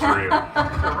 The flips for you.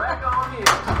 Correct on you.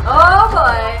 Oh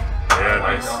boy. Yeah,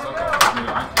 nice.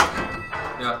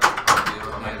 Ja.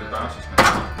 Nee, de basis is met.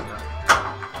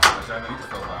 Er zijn er niet te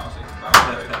veel basis. Ik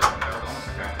heb anders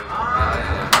dan krijg je.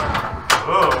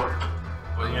 Whoa.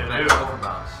 What you gonna do? do?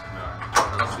 Overbounce. Ja.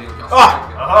 Dat is denk ik Ah!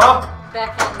 Uh-huh.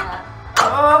 Back in that.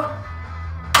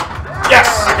 Yes!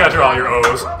 I got you all your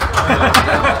O's.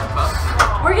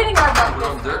 We're getting our butt We're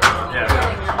on kicked. dirt. Yeah.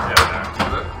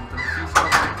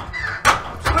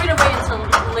 We're gonna wait until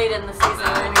late in the season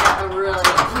and then we got a really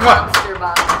monster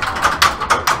box.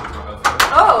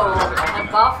 Oh,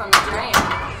 a ball from the drain.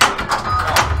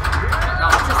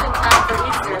 Just in time for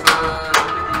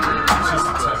Easter.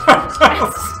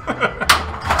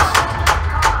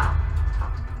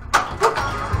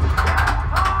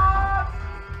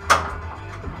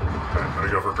 I'm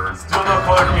gonna go for birds. Still no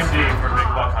color D for Big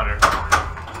Buck Hunter.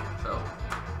 So.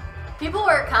 People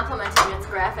were complimenting its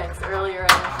graphics earlier in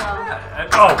the show.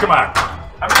 Oh, come on.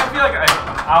 I mean, I feel like I'm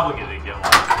obligated to get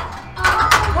one.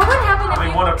 What would happen if I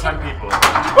mean, you one of could 10 people.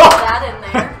 put that in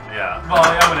there? Yeah. Well,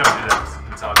 I would never do that.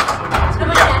 It's all just so No,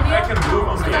 but yeah, can you? I can move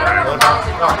them. Because I don't know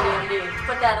the quality of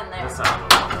Put that in there. That's not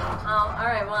moving. Oh,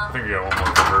 alright, well. I think we got one more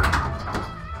for bird.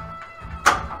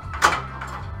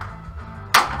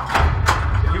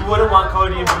 You wouldn't want color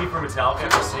DMV for Metallica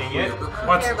after seeing it? I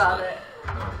don't care about it.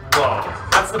 Whoa.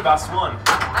 That's the best one.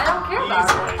 I don't care about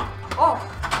Easily. it. Oh.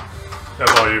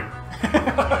 That's all you.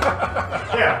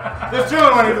 Yeah. This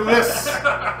gentleman went into this.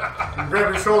 And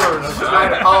grab your shoulder and a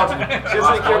giant apology. She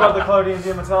doesn't care about the color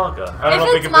DMV Metallica. I don't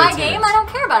If think it's my game, I don't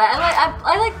care about it.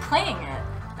 I like playing it.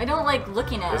 I don't like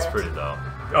looking at It's it. pretty though.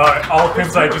 All of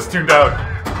Pinside just tuned out.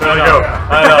 There we go.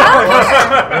 I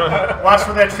know. Watch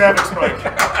for that traffic spike.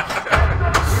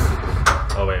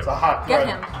 Oh wait. It's a hot Get right.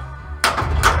 him.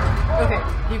 Okay,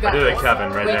 you got I did this. it, Kevin,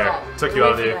 right Wait there. that. Took you Wait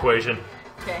out of for the that. equation.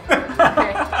 Okay.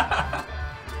 Okay.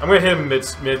 I'm gonna hit him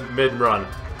mid run.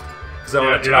 Cause I want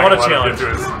You're to not gonna challenge. let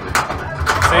him get to his.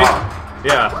 See?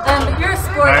 Yeah. You're a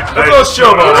sport. Nice. Look at those You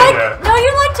showboats. like, Yeah. no,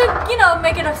 you like to,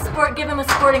 make it a sport, give him a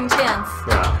sporting chance.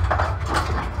 Yeah.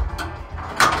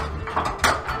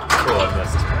 Cool, I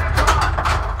missed.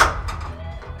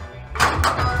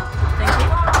 Thank you.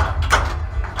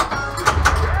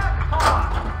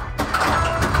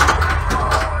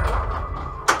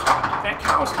 That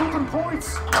cow's keeping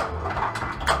points.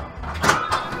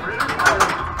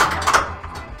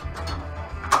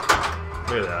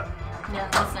 Look at that. Yeah,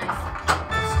 that's nice.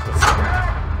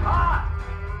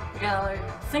 We got our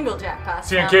single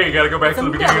jackpots. now. TNK, you gotta go back to the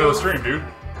Some beginning of the doubles. stream, dude.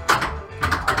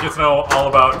 It gets to know all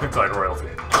about Pinside royalty.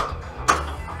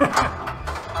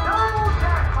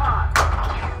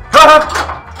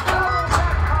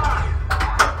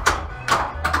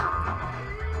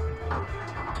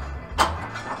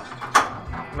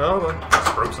 No, but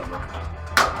Just broke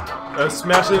something.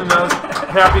 smashing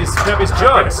Happy's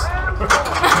jugs.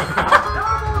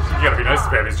 You gotta be nice to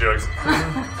Pappy's jokes.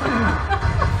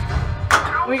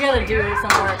 We gotta do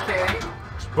some work here.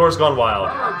 Board's gone wild.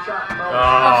 Follow shot, Bo.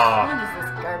 Oh. What is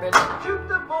this garbage? Shoot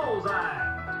the bullseye.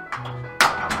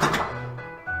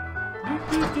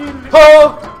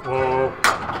 Oh! Whoa.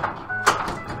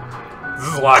 Does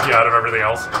this lock you out of everything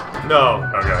else? No.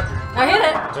 Okay. I hit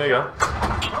it. There you go.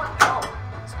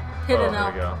 Hit Oh, it there now.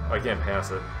 you go. I can't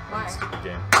pass it. Why? Stupid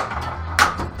game.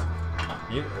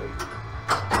 You,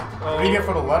 What do you get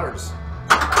for the letters?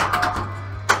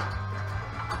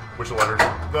 Which letter?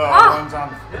 The Ah! ones on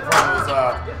the front of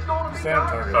those It's going to be stand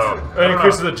dark. targets. Oh. it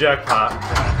increases the jackpot.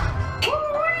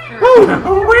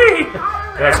 Woo-wee!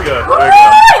 That's good. There you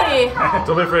Hey! go.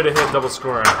 Don't be afraid to hit double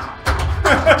scoring.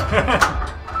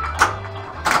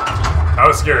 I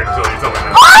was scared until you told me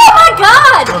that. Oh my It's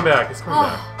god! coming back. It's coming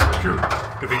back. Phew.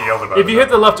 Good thing you yelled about If it. you hit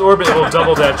the left orbit, it will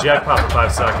double that jackpot for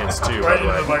 5 seconds too. By Right the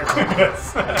into the way. microphone.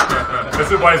 Yes.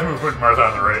 That's a wise move putting Martha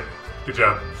on the right. Good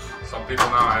job. Some people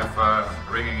now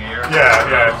have ringing ears.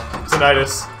 Yeah.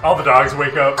 Tinnitus. All the dogs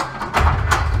wake up.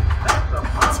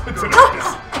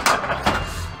 Tinnitus.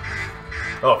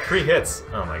 Oh, 3 hits.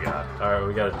 Oh my god. All right,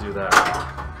 we got to do that.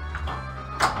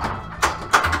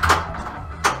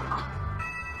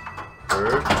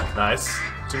 Third. Nice.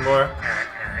 2 more.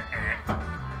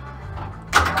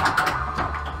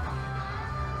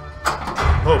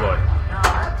 Oh boy. Now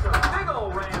that's a big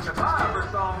old ranch if I ever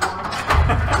saw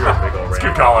one. You're a big old It's good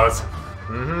ram. call outs.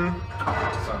 Mm-hmm.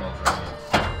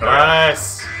 Simultaneous.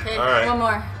 Nice. Okay, All right. one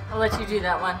more. I'll let you do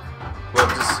that one. Well,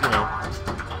 just,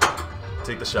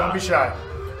 take the Don't shot. be shy.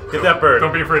 Hit that bird.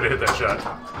 Don't be afraid to hit that shot.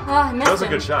 Oh, I missed That was a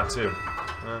him. good shot too.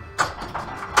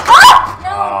 Ah! No!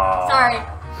 Aw. Sorry.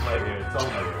 Right here. It's all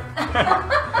right here.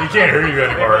 He can't hear you I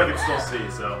anymore. can still see,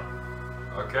 so.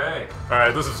 Okay. All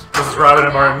right, this is Robin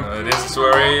and Martin. This is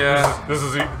where we. This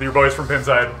is your boys from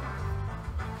Pinside.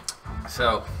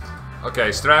 So,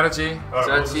 okay, strategy.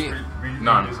 Strategy,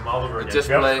 None. Use them all over again. just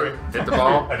Yep. play. Hit the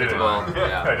ball. I did Hit it. the ball. I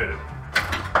Yeah. did it.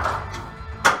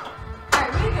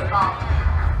 Alright, we good ball.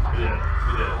 We did it.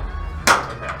 We did it.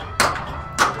 I'm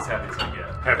happy. As happy as I get.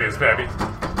 Happy as Pappy.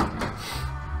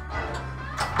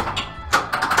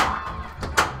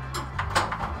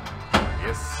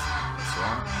 Yes. That's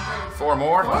one. 4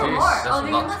 more. One Jeez, more. that's Oh, a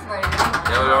the lot. English already done.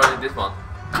 Yeah, we already did one.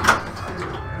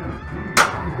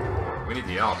 We need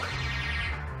the elk.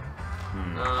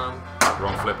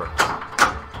 Wrong flipper.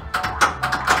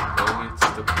 No need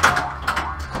to.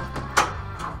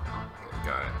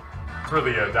 Got it. For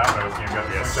the Domino's game, got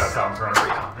the shot sound from.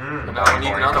 Now we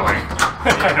need another one.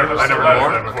 I never One noticed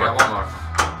more? that Okay, before. one more.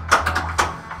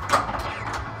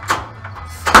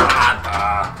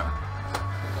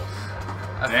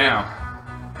 I think Damn.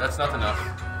 that's not enough.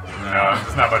 No,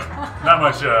 there's not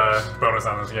much bonus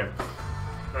on this game.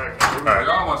 All We right,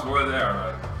 almost were there,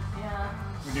 but. Yeah.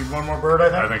 We need one more bird, I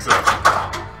I think. think so.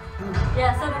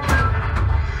 Yeah, so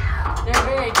they're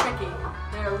very tricky.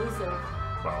 They're elusive.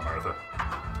 Well, Martha.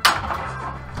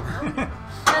 I'm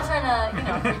not trying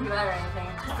to, freak you out or anything.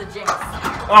 It's just a jinx.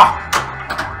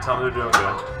 Ah! Tell me they're doing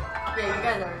good. Yeah, you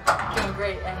guys are doing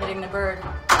great at hitting the bird.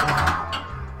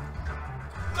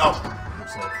 Oh!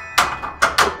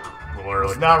 A little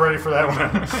early. Not ready for that one.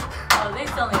 Oh, they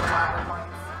still need a lot of points.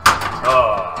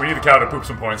 Oh. We need the cow to poop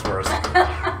some points for us.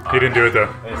 He didn't do it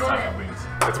though. It's time for wings.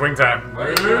 It's wing time.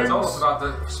 Wait, you told us about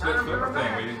the split flipper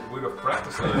thing. We would have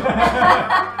practiced it.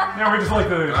 Yeah, we just like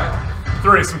to Right?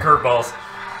 throw you some curveballs.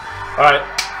 Alright,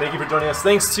 thank you for joining us.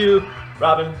 Thanks to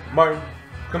Robin, Martin,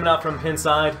 coming out from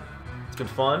Pinside. It's been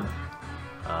fun.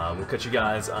 We'll catch you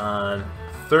guys on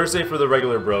Thursday for the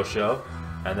regular bro show.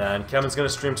 And then Kevin's going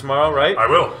to stream tomorrow, right? I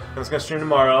will. Kevin's going to stream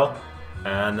tomorrow.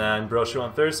 And then bro show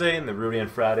on Thursday, and then Rudy on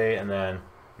Friday, and then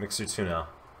Mixer Tuna.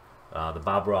 The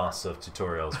Bob Ross of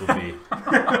tutorials will be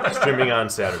streaming on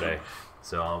Saturday.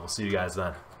 So we'll see you guys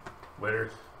then. Later.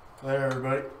 Later,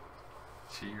 everybody.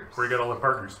 Cheers. Where you got all the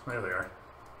partners? There they are.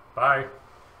 Bye.